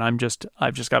whatever, and I've just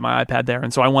got my iPad there.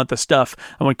 And so I want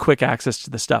quick access to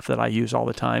the stuff that I use all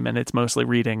the time, and it's mostly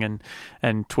reading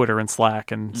and Twitter and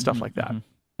Slack and stuff like that,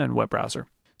 and web browser.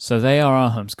 So they are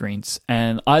our home screens,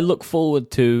 and I look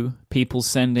forward to people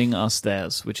sending us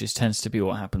theirs, which tends to be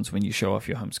what happens when you show off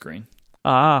your home screen.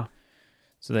 Ah.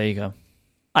 So there you go.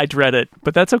 I dread it,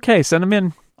 but that's okay. Send them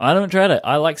in. I don't dread it.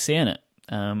 I like seeing it.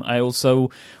 I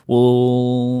also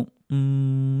will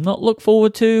not look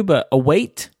forward to, but I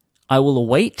will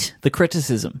await the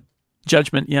criticism.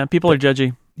 Judgment. Yeah, people are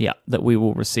judgy. Yeah, that we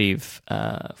will receive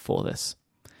for this.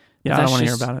 Yeah, I don't want to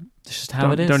hear about it. That's just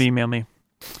how it is. Don't email me.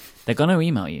 They're going to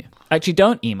email you. Actually,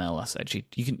 don't email us. Actually,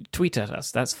 you can tweet at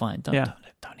us. That's fine. Don't email.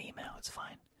 It's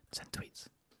fine. Send tweets.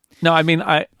 No, I mean,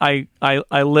 I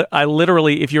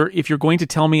literally, if you're going to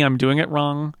tell me I'm doing it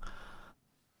wrong,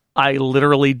 I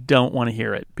literally don't want to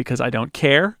hear it, because I don't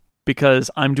care, because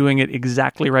I'm doing it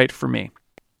exactly right for me.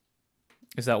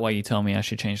 Is that why you tell me I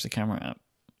should change the camera app?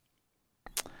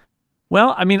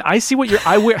 Well, I mean, I see what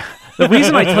the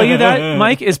reason I tell you that,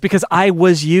 Mike, is because I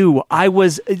was you. I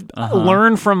was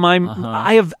learn from my.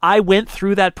 I went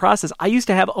through that process. I used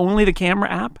to have only the camera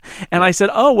app, and I said,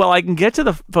 "Oh, well, I can get to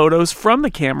the photos from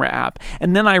the camera app."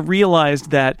 And then I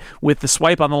realized that with the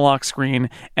swipe on the lock screen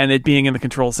and it being in the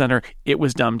control center, it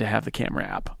was dumb to have the camera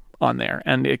app on there,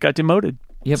 and it got demoted.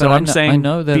 Yeah, so but I'm saying, I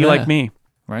know be there. like me,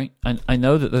 right? I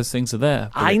know that those things are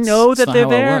there. I know that they're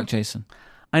there, work, Jason.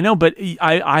 I know, but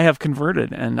I have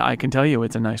converted, and I can tell you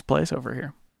it's a nice place over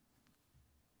here.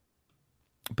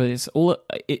 But it's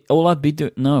all I'd be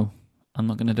doing. No, I'm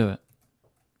not going to do it.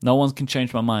 No one can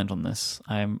change my mind on this.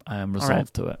 I am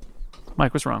resolved to it.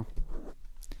 Mike was wrong.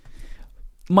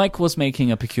 Mike was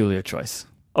making a peculiar choice.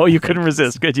 Oh, you couldn't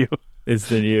resist, could you? Is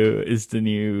the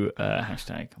new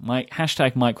hashtag.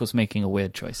 Mike was making a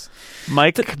weird choice.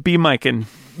 Mike be Miking.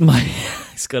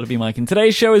 It's got to be Mike. And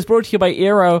today's show is brought to you by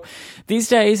Eero. These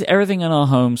days, everything in our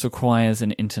homes requires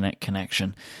an internet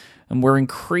connection. And we're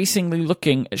increasingly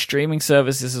looking at streaming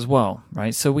services as well,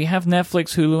 right? So we have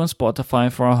Netflix, Hulu, and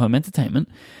Spotify for our home entertainment.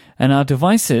 And our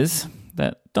devices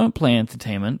that don't play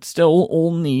entertainment still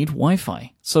all need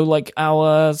Wi-Fi. So like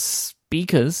our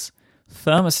speakers,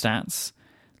 thermostats,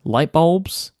 light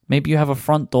bulbs, maybe you have a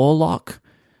front door lock.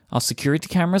 Our security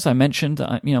cameras, I mentioned,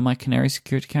 my Canary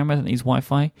security camera that needs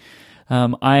Wi-Fi.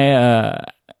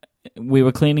 We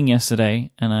were cleaning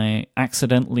yesterday, and I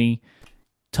accidentally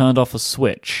turned off a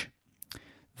switch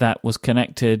that was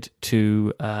connected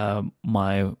to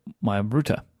my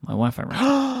router, my Wi-Fi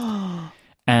router,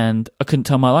 and I couldn't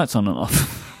turn my lights on and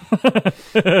off.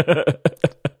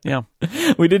 Yeah.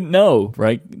 We didn't know,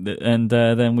 right? And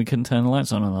then we couldn't turn the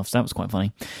lights on and off. So that was quite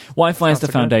funny. Wi-Fi is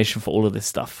the foundation for all of this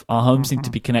stuff. Our homes need to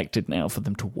be connected now for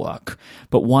them to work.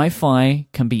 But Wi-Fi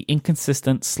can be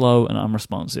inconsistent, slow, and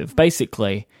unresponsive.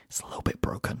 Basically, it's a little bit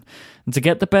broken. And to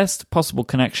get the best possible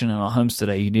connection in our homes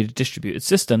today, you need a distributed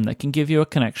system that can give you a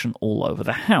connection all over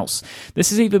the house. This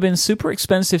has either been super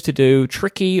expensive to do,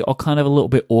 tricky, or kind of a little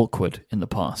bit awkward in the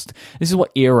past. This is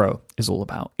what Eero is all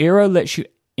about. Eero lets you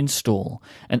install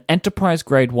an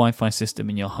enterprise-grade Wi-Fi system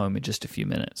in your home in just a few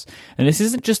minutes. And this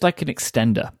isn't just like an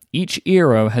extender. Each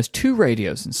Eero has 2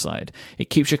 radios inside. It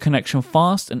keeps your connection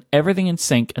fast and everything in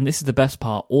sync, and this is the best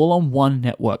part, all on one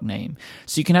network name.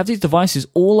 So you can have these devices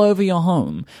all over your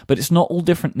home, but it's not all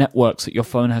different networks that your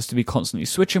phone has to be constantly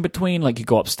switching between, like you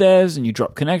go upstairs and you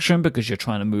drop connection because you're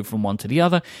trying to move from one to the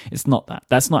other. It's not that.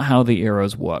 That's not how the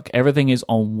Eeros work. Everything is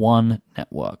on one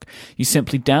network. You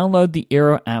simply download the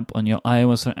Eero app on your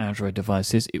iOS or Android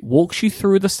devices. It walks you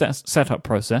through the setup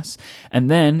process,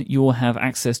 and then you will have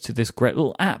access to this great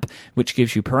little app which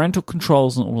gives you parental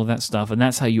controls and all of that stuff, and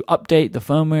that's how you update the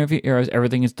firmware of your Eeros.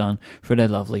 Everything is done through their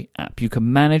lovely app. You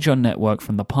can manage your network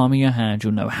from the palm of your hand.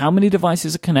 You'll know how many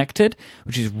devices are connected,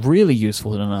 which is really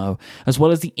useful to know, as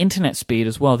well as the internet speed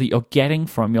as well that you're getting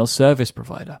from your service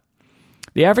provider.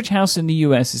 The average house in the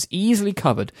US is easily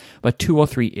covered by 2 or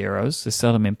 3 Eeros. They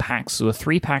sell them in packs, so a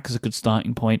 3-pack is a good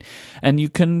starting point, and you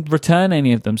can return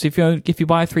any of them. So if you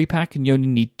buy a 3-pack and you only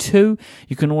need 2,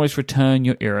 you can always return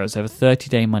your Eeros. They have a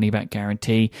 30-day money-back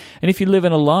guarantee, and if you live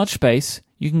in a large space,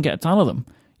 you can get a ton of them.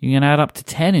 You can add up to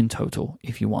 10 in total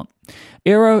if you want.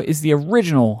 Eero is the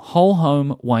original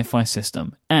whole-home Wi-Fi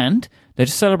system, and they're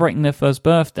just celebrating their first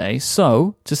birthday,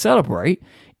 so to celebrate,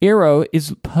 Eero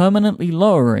is permanently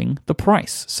lowering the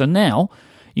price. So now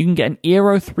you can get an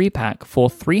Eero 3-pack for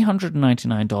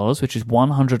 $399, which is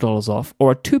 $100 off,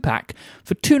 or a 2-pack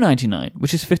for $299,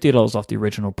 which is $50 off the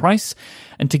original price.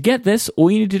 And to get this, all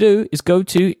you need to do is go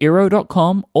to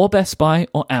Eero.com or Best Buy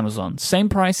or Amazon. Same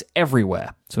price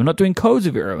everywhere. So we're not doing codes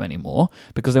of Eero anymore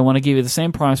because they want to give you the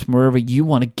same price from wherever you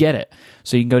want to get it.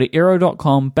 So you can go to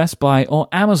Eero.com, Best Buy, or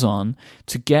Amazon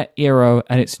to get Eero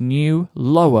at its new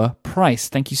lower price.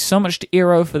 Thank you so much to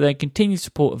Eero for their continued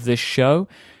support of this show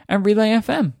and Relay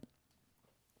FM.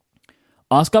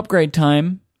 Ask Upgrade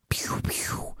time. Pew,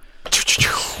 pew.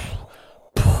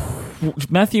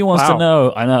 Matthew wants to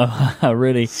know. I know. I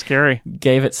really scary.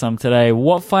 Gave it some today.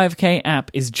 What 5K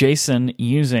app is Jason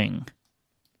using?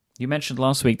 You mentioned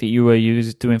last week that you were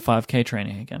doing 5K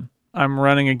training again. I'm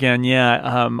running again, yeah.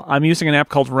 I'm using an app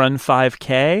called Run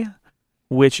 5K,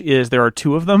 which is, there are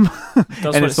 2 of them. That's and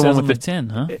what it's the one with the tin,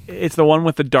 huh? It's the one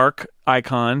with the dark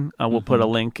icon. We'll put a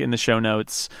link in the show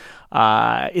notes.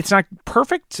 It's not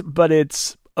perfect, but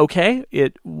it's okay.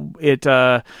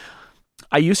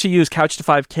 I used to use Couch to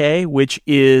 5K, which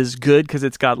is good because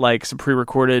it's got like some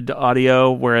pre-recorded audio,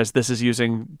 whereas this is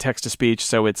using text-to-speech,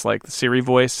 so it's like the Siri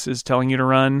voice is telling you to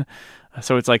run.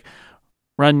 So it's like,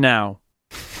 run now.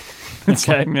 It's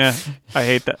okay. Like, yeah, I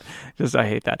hate that. I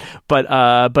hate that. But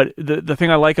the thing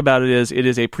I like about it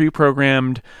is a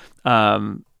pre-programmed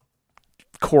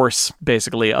course,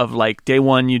 basically, of like day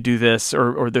 1 you do this,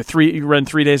 or you run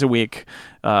 3 days a week,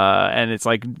 and it's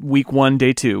like week 1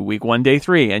 day 2, week 1 day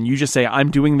 3, and you just say I'm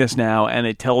doing this now, and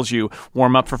it tells you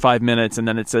warm up for 5 minutes, and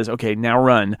then it says okay, now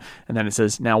run, and then it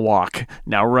says now walk,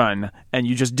 now run, and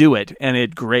you just do it, and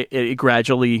it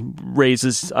gradually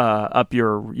raises up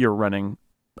your running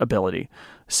ability.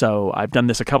 So I've done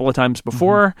this a couple of times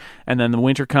before, and then the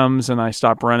winter comes and I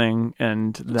stop running,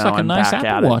 and now I'm back at it. It's like a nice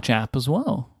Apple Watch app as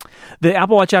well. The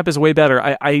Apple Watch app is way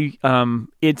better.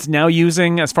 It's now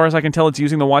using, as far as I can tell, it's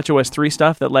using the watchOS 3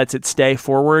 stuff that lets it stay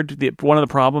forward. One of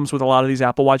the problems with a lot of these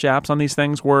Apple Watch apps on these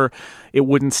things were it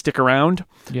wouldn't stick around,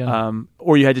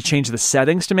 or you had to change the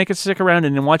settings to make it stick around.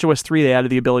 And in watchOS 3, they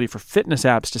added the ability for fitness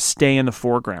apps to stay in the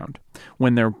foreground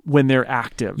when they're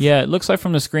active. Yeah, it looks like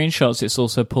from the screenshots, it's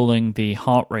also pulling the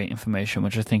heart rate information,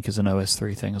 which I think is an OS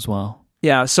 3 thing as well.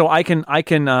 Yeah, so I can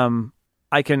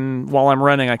while I'm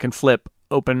running, I can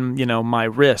open my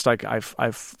wrist.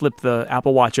 I've flipped the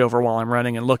Apple Watch over while I'm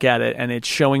running and look at it, and it's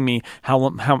showing me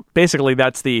how basically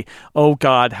that's the, oh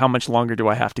God, how much longer do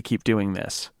I have to keep doing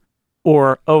this,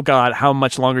 or oh God, how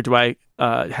much longer do I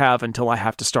have until I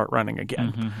have to start running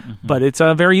again. But it's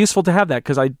very useful to have that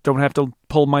because I don't have to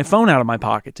pull my phone out of my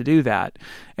pocket to do that,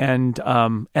 and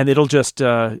it'll just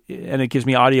and it gives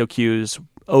me audio cues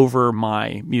over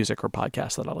my music or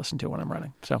podcast that I listen to when I'm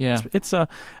running. So yeah.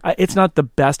 It's not the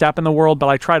best app in the world, but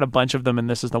I tried a bunch of them, and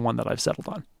this is the one that I've settled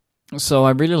on. So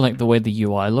I really like the way the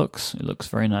UI looks. It looks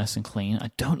very nice and clean.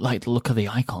 I don't like the look of the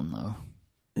icon, though.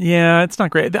 Yeah, it's not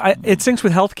great. It syncs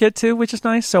with HealthKit too, which is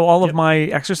nice. So all of my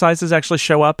exercises actually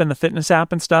show up in the fitness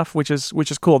app and stuff, which is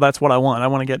cool. That's what I want. I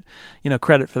want to get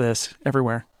credit for this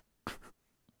everywhere.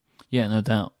 Yeah, no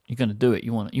doubt. You're going to do it.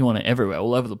 You want it everywhere,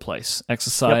 all over the place.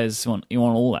 Exercise. Yep. You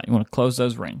want all that. You want to close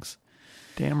those rings.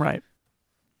 Damn right.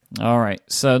 All right.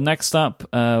 So next up,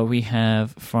 we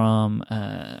have from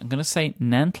I'm going to say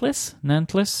Nantlys,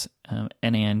 Nantlys.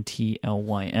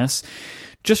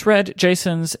 Just read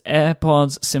Jason's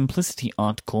AirPods Simplicity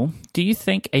article. Do you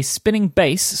think a spinning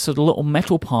base, so the little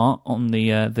metal part on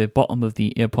the bottom of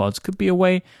the AirPods, could be a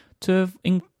way to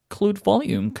include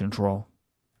volume control?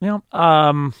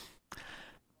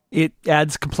 It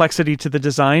adds complexity to the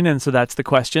design, and so that's the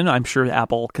question. I'm sure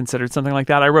Apple considered something like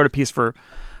that. I wrote a piece for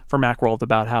Macworld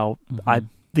about how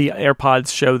the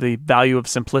AirPods show the value of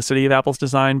simplicity of Apple's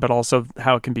design, but also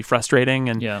how it can be frustrating.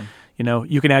 And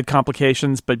you can add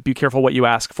complications, but be careful what you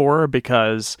ask for,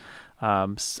 because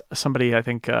somebody, I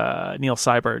think Neil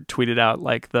Seibert, tweeted out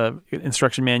like the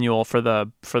instruction manual for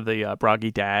the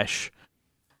Bragi Dash.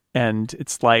 And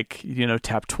it's like,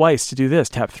 tap twice to do this,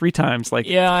 tap 3 times. Like,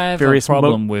 I have a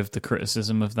problem with the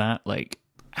criticism of that. Like,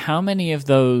 how many of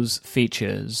those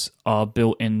features are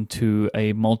built into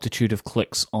a multitude of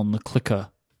clicks on the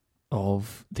clicker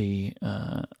of the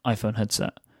iPhone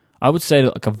headset? I would say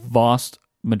that like a vast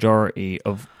majority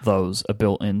of those are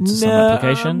built into some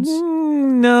applications.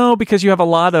 No, because you have a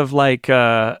lot of like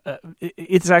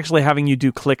it's actually having you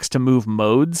do clicks to move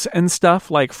modes and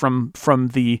stuff, like from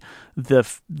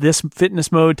this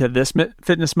fitness mode to this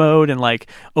fitness mode, and like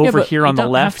over here on the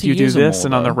left you do this,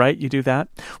 and on the right you do that.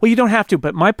 Well, you don't have to,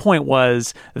 but my point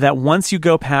was that once you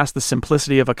go past the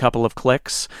simplicity of a couple of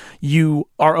clicks, you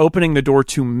are opening the door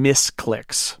to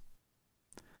misclicks.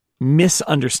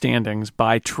 Misunderstandings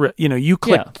by you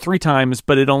clicked 3 times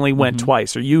but it only went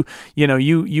twice, or you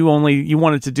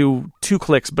wanted to do 2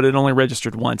 clicks but it only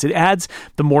registered once. It adds,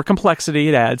 the more complexity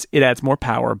it adds more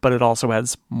power, but it also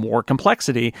adds more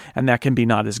complexity, and that can be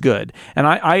not as good. And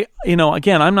I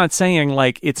again, I'm not saying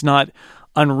like it's not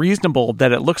unreasonable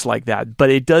that it looks like that, but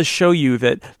it does show you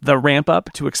that the ramp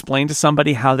up to explain to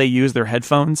somebody how they use their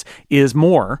headphones is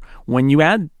more when you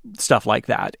add stuff like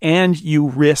that, and you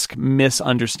risk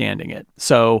misunderstanding it.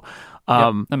 So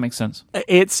that makes sense.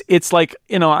 It's like,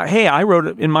 hey, I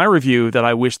wrote in my review that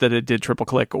I wish that it did triple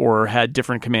click or had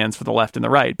different commands for the left and the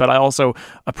right, but I also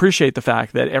appreciate the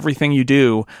fact that everything you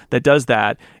do that does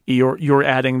that, you're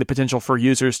adding the potential for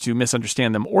users to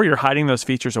misunderstand them, or you're hiding those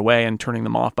features away and turning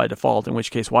them off by default, in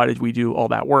which case, why did we do all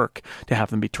that work to have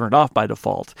them be turned off by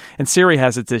default? And Siri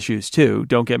has its issues too,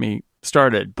 don't get me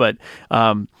started, but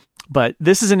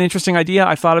this is an interesting idea.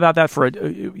 I thought about that for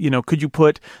could you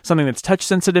put something that's touch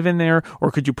sensitive in there,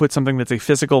 or could you put something that's a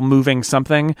physical moving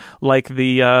something, like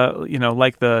the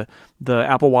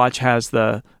Apple Watch has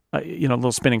the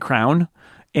little spinning crown,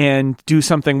 and do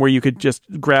something where you could just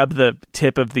grab the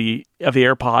tip of the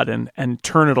AirPod and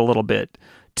turn it a little bit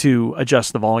to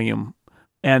adjust the volume.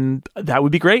 And that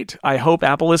would be great. I hope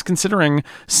Apple is considering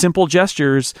simple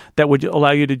gestures that would allow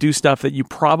you to do stuff that you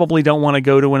probably don't want to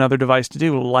go to another device to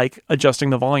do, like adjusting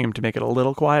the volume to make it a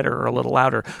little quieter or a little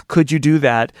louder. Could you do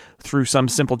that through some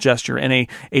simple gesture? And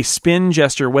a spin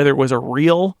gesture, whether it was a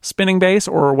real spinning base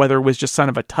or whether it was just kind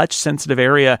of a touch-sensitive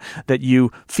area that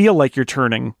you feel like you're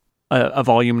turning a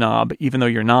volume knob, even though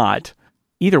you're not,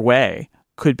 either way,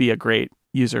 could be a great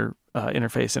user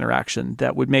interface interaction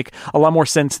that would make a lot more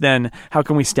sense than how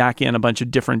can we stack in a bunch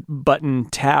of different button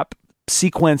tap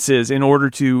sequences in order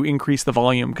to increase the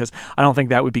volume, because I don't think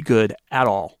that would be good at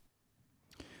all.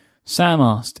 Sam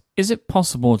asked, is it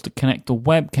possible to connect the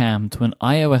webcam to an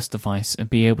iOS device and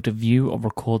be able to view or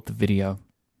record the video?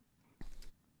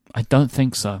 I don't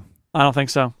think so. I don't think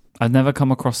so. I've never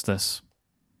come across this.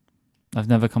 I've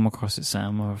never come across it,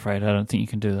 Sam, I'm afraid. I don't think you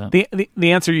can do that.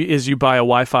 The answer is you buy a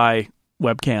Wi-Fi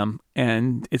webcam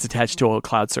and it's attached to a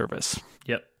cloud service.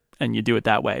 Yep. And you do it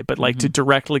that way. But like to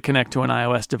directly connect to an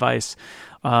iOS device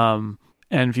and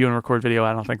view and record video,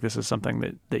 I don't think this is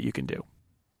something that you can do.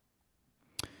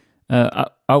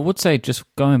 I would say, just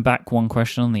going back one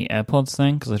question on the AirPods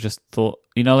thing, because I just thought,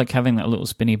 like having that little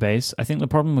spinny bass, I think the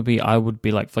problem would be I would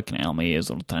be like flicking it out my ears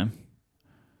all the time.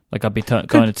 Like I'd be going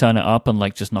to turn it up and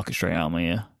like just knock it straight out of my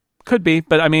ear. Could be,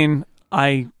 but I mean,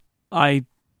 I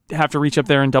have to reach up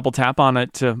there and double tap on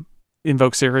it to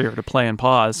invoke Siri or to play and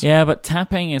pause. Yeah, but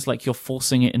tapping is like you're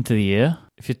forcing it into the ear.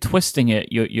 If you're twisting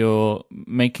it, you're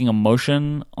making a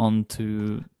motion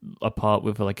onto a part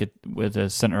with with a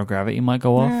center of gravity might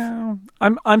go off. Yeah,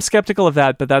 I'm skeptical of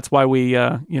that, but that's why we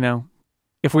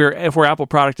if we're Apple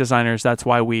product designers, that's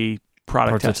why we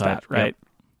product test that, right? Yep.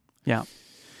 Yeah.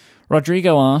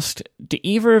 Rodrigo asked, do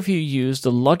either of you use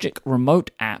the Logic Remote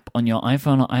app on your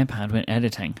iPhone or iPad when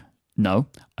editing? No,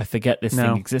 I forget this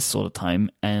thing exists all the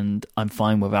time, and I'm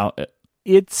fine without it.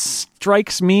 It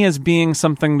strikes me as being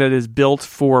something that is built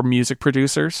for music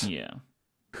producers. Yeah.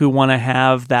 Who want to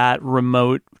have that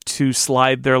remote to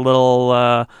slide their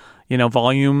little,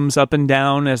 volumes up and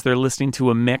down as they're listening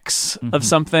to a mix of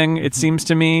something. It seems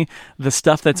to me the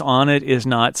stuff that's on it is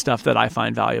not stuff that I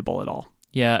find valuable at all.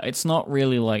 Yeah, it's not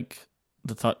really like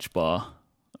the touch bar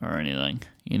or anything,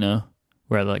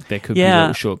 where like there could be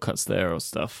little shortcuts there or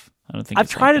stuff. I've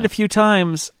tried it a few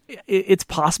times. It's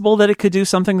possible that it could do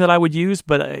something that I would use,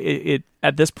 but it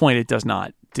at this point it does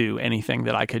not do anything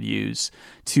that I could use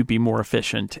to be more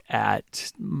efficient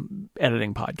at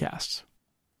editing podcasts.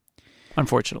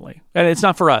 Unfortunately, and it's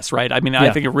not for us, right? I mean,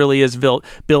 I think it really is built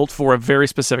for a very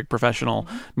specific professional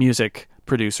music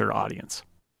producer audience.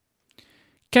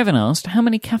 Kevin asked, "How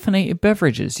many caffeinated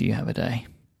beverages do you have a day?"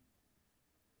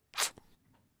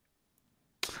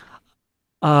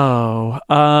 Oh,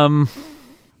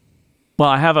 well,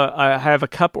 I have a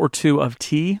cup or two of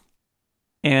tea,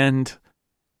 and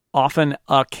often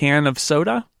a can of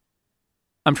soda.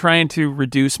 I'm trying to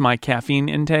reduce my caffeine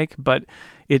intake, but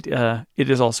it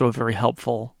is also a very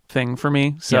helpful thing for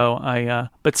me. So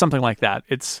but something like that.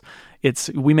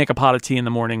 We make a pot of tea in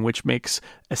the morning, which makes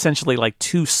essentially like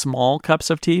 2 small cups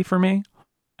of tea for me.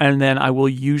 And then I will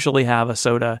usually have a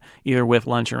soda either with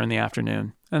lunch or in the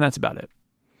afternoon. And that's about it.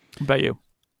 What about you?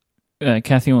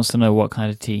 Kathy wants to know what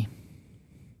kind of tea.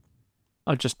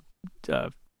 Just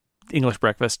English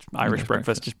breakfast, Irish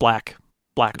breakfast, just black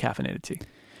caffeinated tea.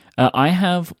 I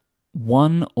have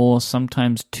 1 or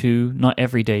sometimes 2, not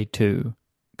every day, 2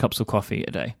 cups of coffee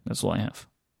a day. That's all I have,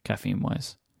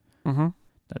 caffeine-wise. Mm-hmm.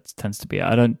 That tends to be it.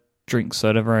 I don't drink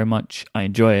soda very much. I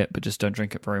enjoy it, but just don't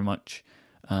drink it very much.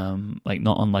 Not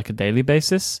on like a daily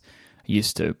basis. I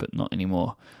used to, but not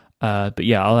anymore. But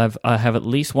yeah, I have at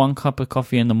least 1 cup of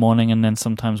coffee in the morning, and then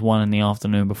sometimes 1 in the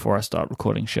afternoon before I start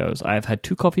recording shows. I have had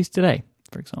 2 coffees today,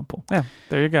 for example. Yeah,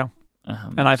 there you go.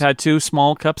 And I've had 2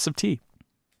 small cups of tea.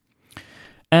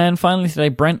 And finally today,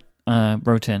 Brent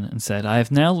wrote in and said, "I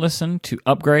have now listened to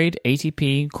Upgrade,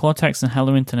 ATP, Cortex, and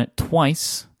Hello Internet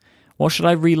twice. What should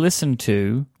I re-listen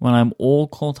to when I'm all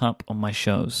caught up on my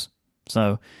shows?"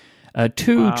 So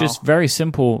 2 just very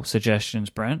simple suggestions,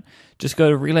 Brent. Just go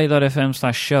to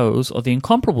relay.fm/shows or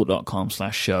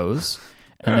theincomparable.com/shows,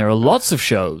 and there are lots of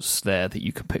shows there that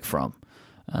you can pick from.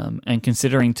 And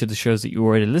considering to the shows that you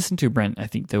already listened to, Brent, I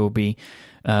think there will be...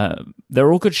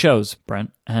 they're all good shows,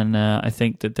 Brent, and I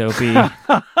think that there'll be...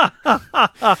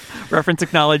 Reference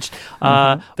acknowledged.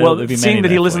 Seeing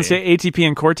that he listens to ATP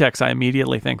and Cortex, I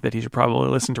immediately think that he should probably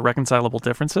listen to Reconcilable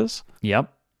Differences.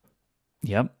 Yep,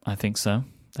 I think so.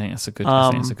 I think it's a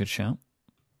good shout.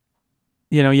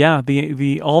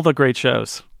 The all the great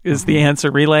shows is the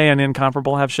answer. Relay and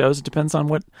Incomparable have shows. It depends on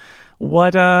what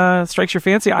strikes your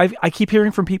fancy. I keep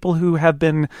hearing from people who have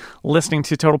been listening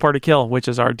to Total Party Kill, which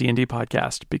is our D&D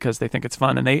podcast, because they think it's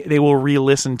fun, and they will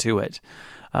re-listen to it,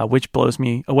 which blows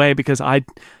me away because I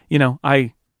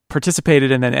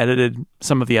participated and then edited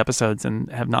some of the episodes and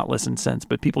have not listened since,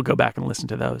 but people go back and listen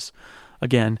to those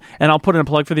again. And I'll put in a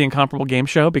plug for the Incomparable Game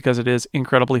Show because it is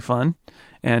incredibly fun.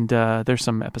 And there's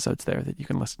some episodes there that you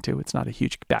can listen to. It's not a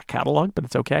huge back catalog, but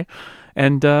it's okay.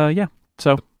 And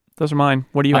so those are mine.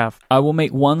 What do you have? I will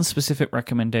make one specific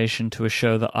recommendation to a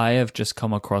show that I have just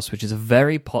come across, which is a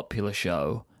very popular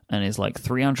show and is like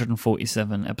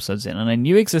 347 episodes in. And I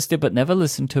knew existed but never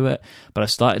listened to it. But I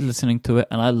started listening to it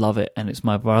and I love it. And it's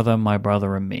My Brother,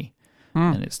 and Me.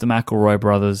 And it's the McElroy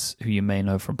brothers, who you may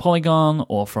know from Polygon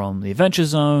or from The Adventure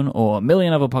Zone or a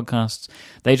million other podcasts.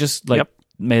 They just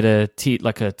made a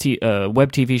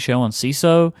web TV show on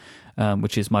CISO,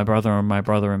 which is My Brother and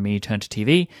Me turned to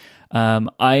TV.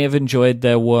 I have enjoyed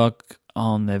their work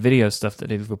on their video stuff that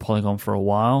they did with Polygon for a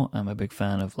while. I'm a big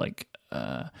fan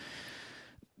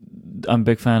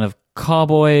of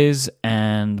Cowboys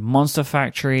and Monster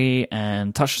Factory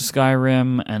and Touch the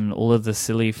Skyrim and all of the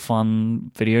silly,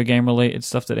 fun video game related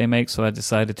stuff that they make. So I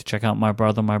decided to check out My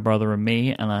Brother, and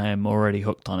Me, and I am already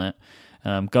hooked on it.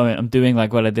 I'm doing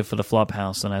like what I did for the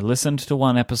Flophouse, and I listened to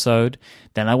 1 episode,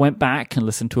 then I went back and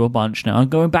listened to a bunch. Now I'm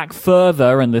going back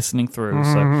further and listening through.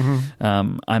 So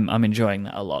I'm enjoying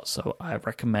that a lot. So I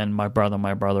recommend My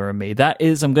Brother, and Me. That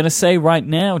is, I'm going to say right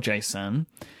now, Jason,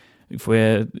 it's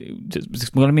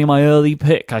going to be my early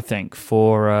pick, I think,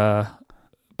 for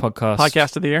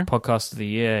podcast of the year. Podcast of the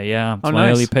year, yeah. It's my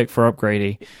nice. Early pick for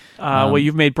Upgrady. Well,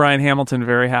 you've made Brian Hamilton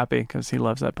very happy because he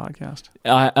loves that podcast.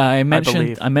 I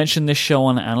mentioned this show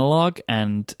on Analog,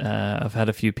 and I've had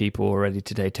a few people already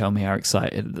today tell me how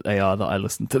excited that they are that I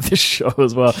listen to this show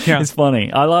as well. Yeah. It's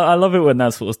funny. I love it when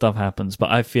that sort of stuff happens,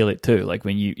 but I feel it too. Like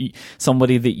when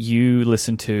somebody that you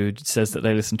listen to says that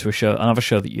they listen to another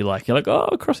show that you like, you're like,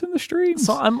 oh, crossing the streams.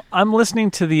 So I'm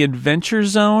listening to The Adventure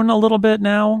Zone a little bit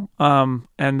now,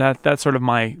 and that's sort of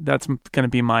that's going to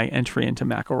be my entry into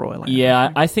McElroy land.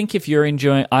 Yeah, I think if you're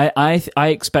enjoying, I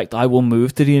expect I will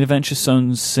move to the Adventure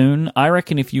Zone soon. I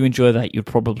reckon if you enjoy that, you'd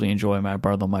probably enjoy My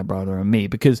Brother, and Me,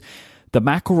 because the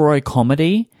McElroy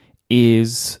comedy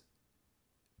is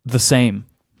the same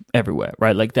everywhere,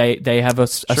 right? Like they have a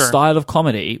style of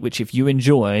comedy which if you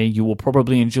enjoy, you will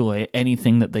probably enjoy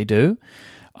anything that they do.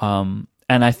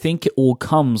 And I think it all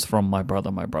comes from My Brother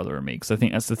and Me, because I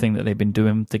think that's the thing that they've been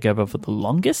doing together for the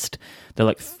longest. They're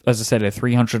like, as I said, they're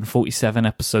 347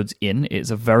 episodes in. It's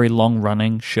a very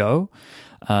long-running show.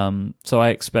 So I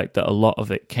expect that a lot of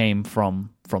it came from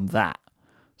that.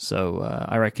 So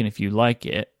I reckon if you like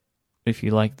it, if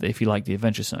you like the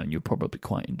Adventure Zone, you'll probably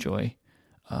quite enjoy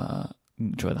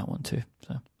that one too.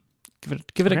 So give it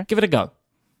a go. Give it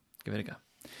a go.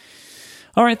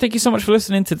 All right, thank you so much for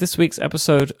listening to this week's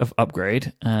episode of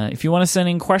Upgrade. If you want to send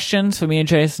in questions for me and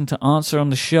Jason to answer on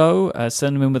the show,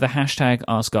 send them in with the hashtag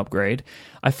AskUpgrade.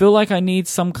 I feel like I need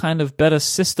some kind of better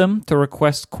system to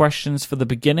request questions for the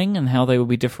beginning and how they will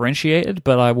be differentiated,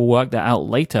 but I will work that out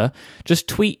later. Just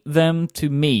tweet them to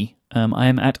me. I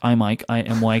am at imyke,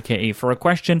 IMYKE, for a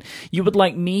question you would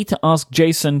like me to ask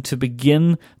Jason to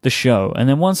begin the show. And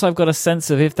then once I've got a sense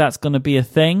of if that's going to be a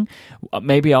thing,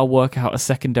 maybe I'll work out a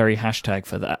secondary hashtag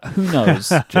for that. Who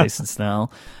knows, Jason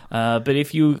Snell? But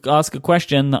if you ask a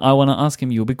question that I want to ask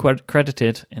him, you'll be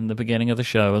credited in the beginning of the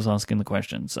show as asking the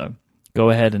question. So go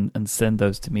ahead and send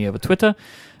those to me over Twitter.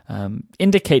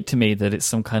 Indicate to me that it's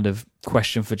some kind of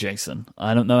question for Jason.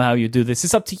 I don't know how you do this.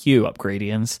 It's up to you,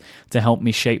 Upgradians, to help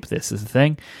me shape this as a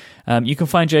thing. You can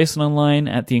find Jason online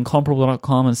at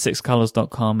theincomparable.com and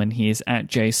sixcolors.com, and he is at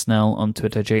jsnell on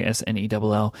Twitter,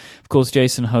 JSNELL. Of course,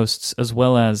 Jason hosts, as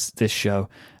well as this show,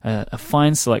 a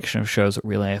fine selection of shows at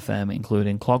Relay FM,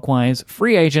 including Clockwise,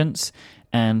 Free Agents,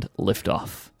 and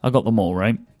Liftoff. I got them all,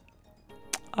 right?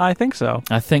 I think so.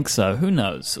 Who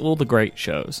knows? All the great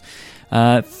shows.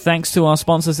 Thanks to our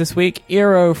sponsors this week,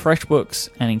 Eero, FreshBooks,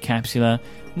 and Incapsula.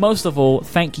 Most of all,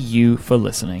 thank you for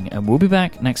listening, and we'll be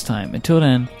back next time. Until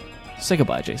then, say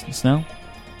goodbye, Jason Snell.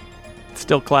 It's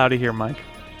still cloudy here, Mike.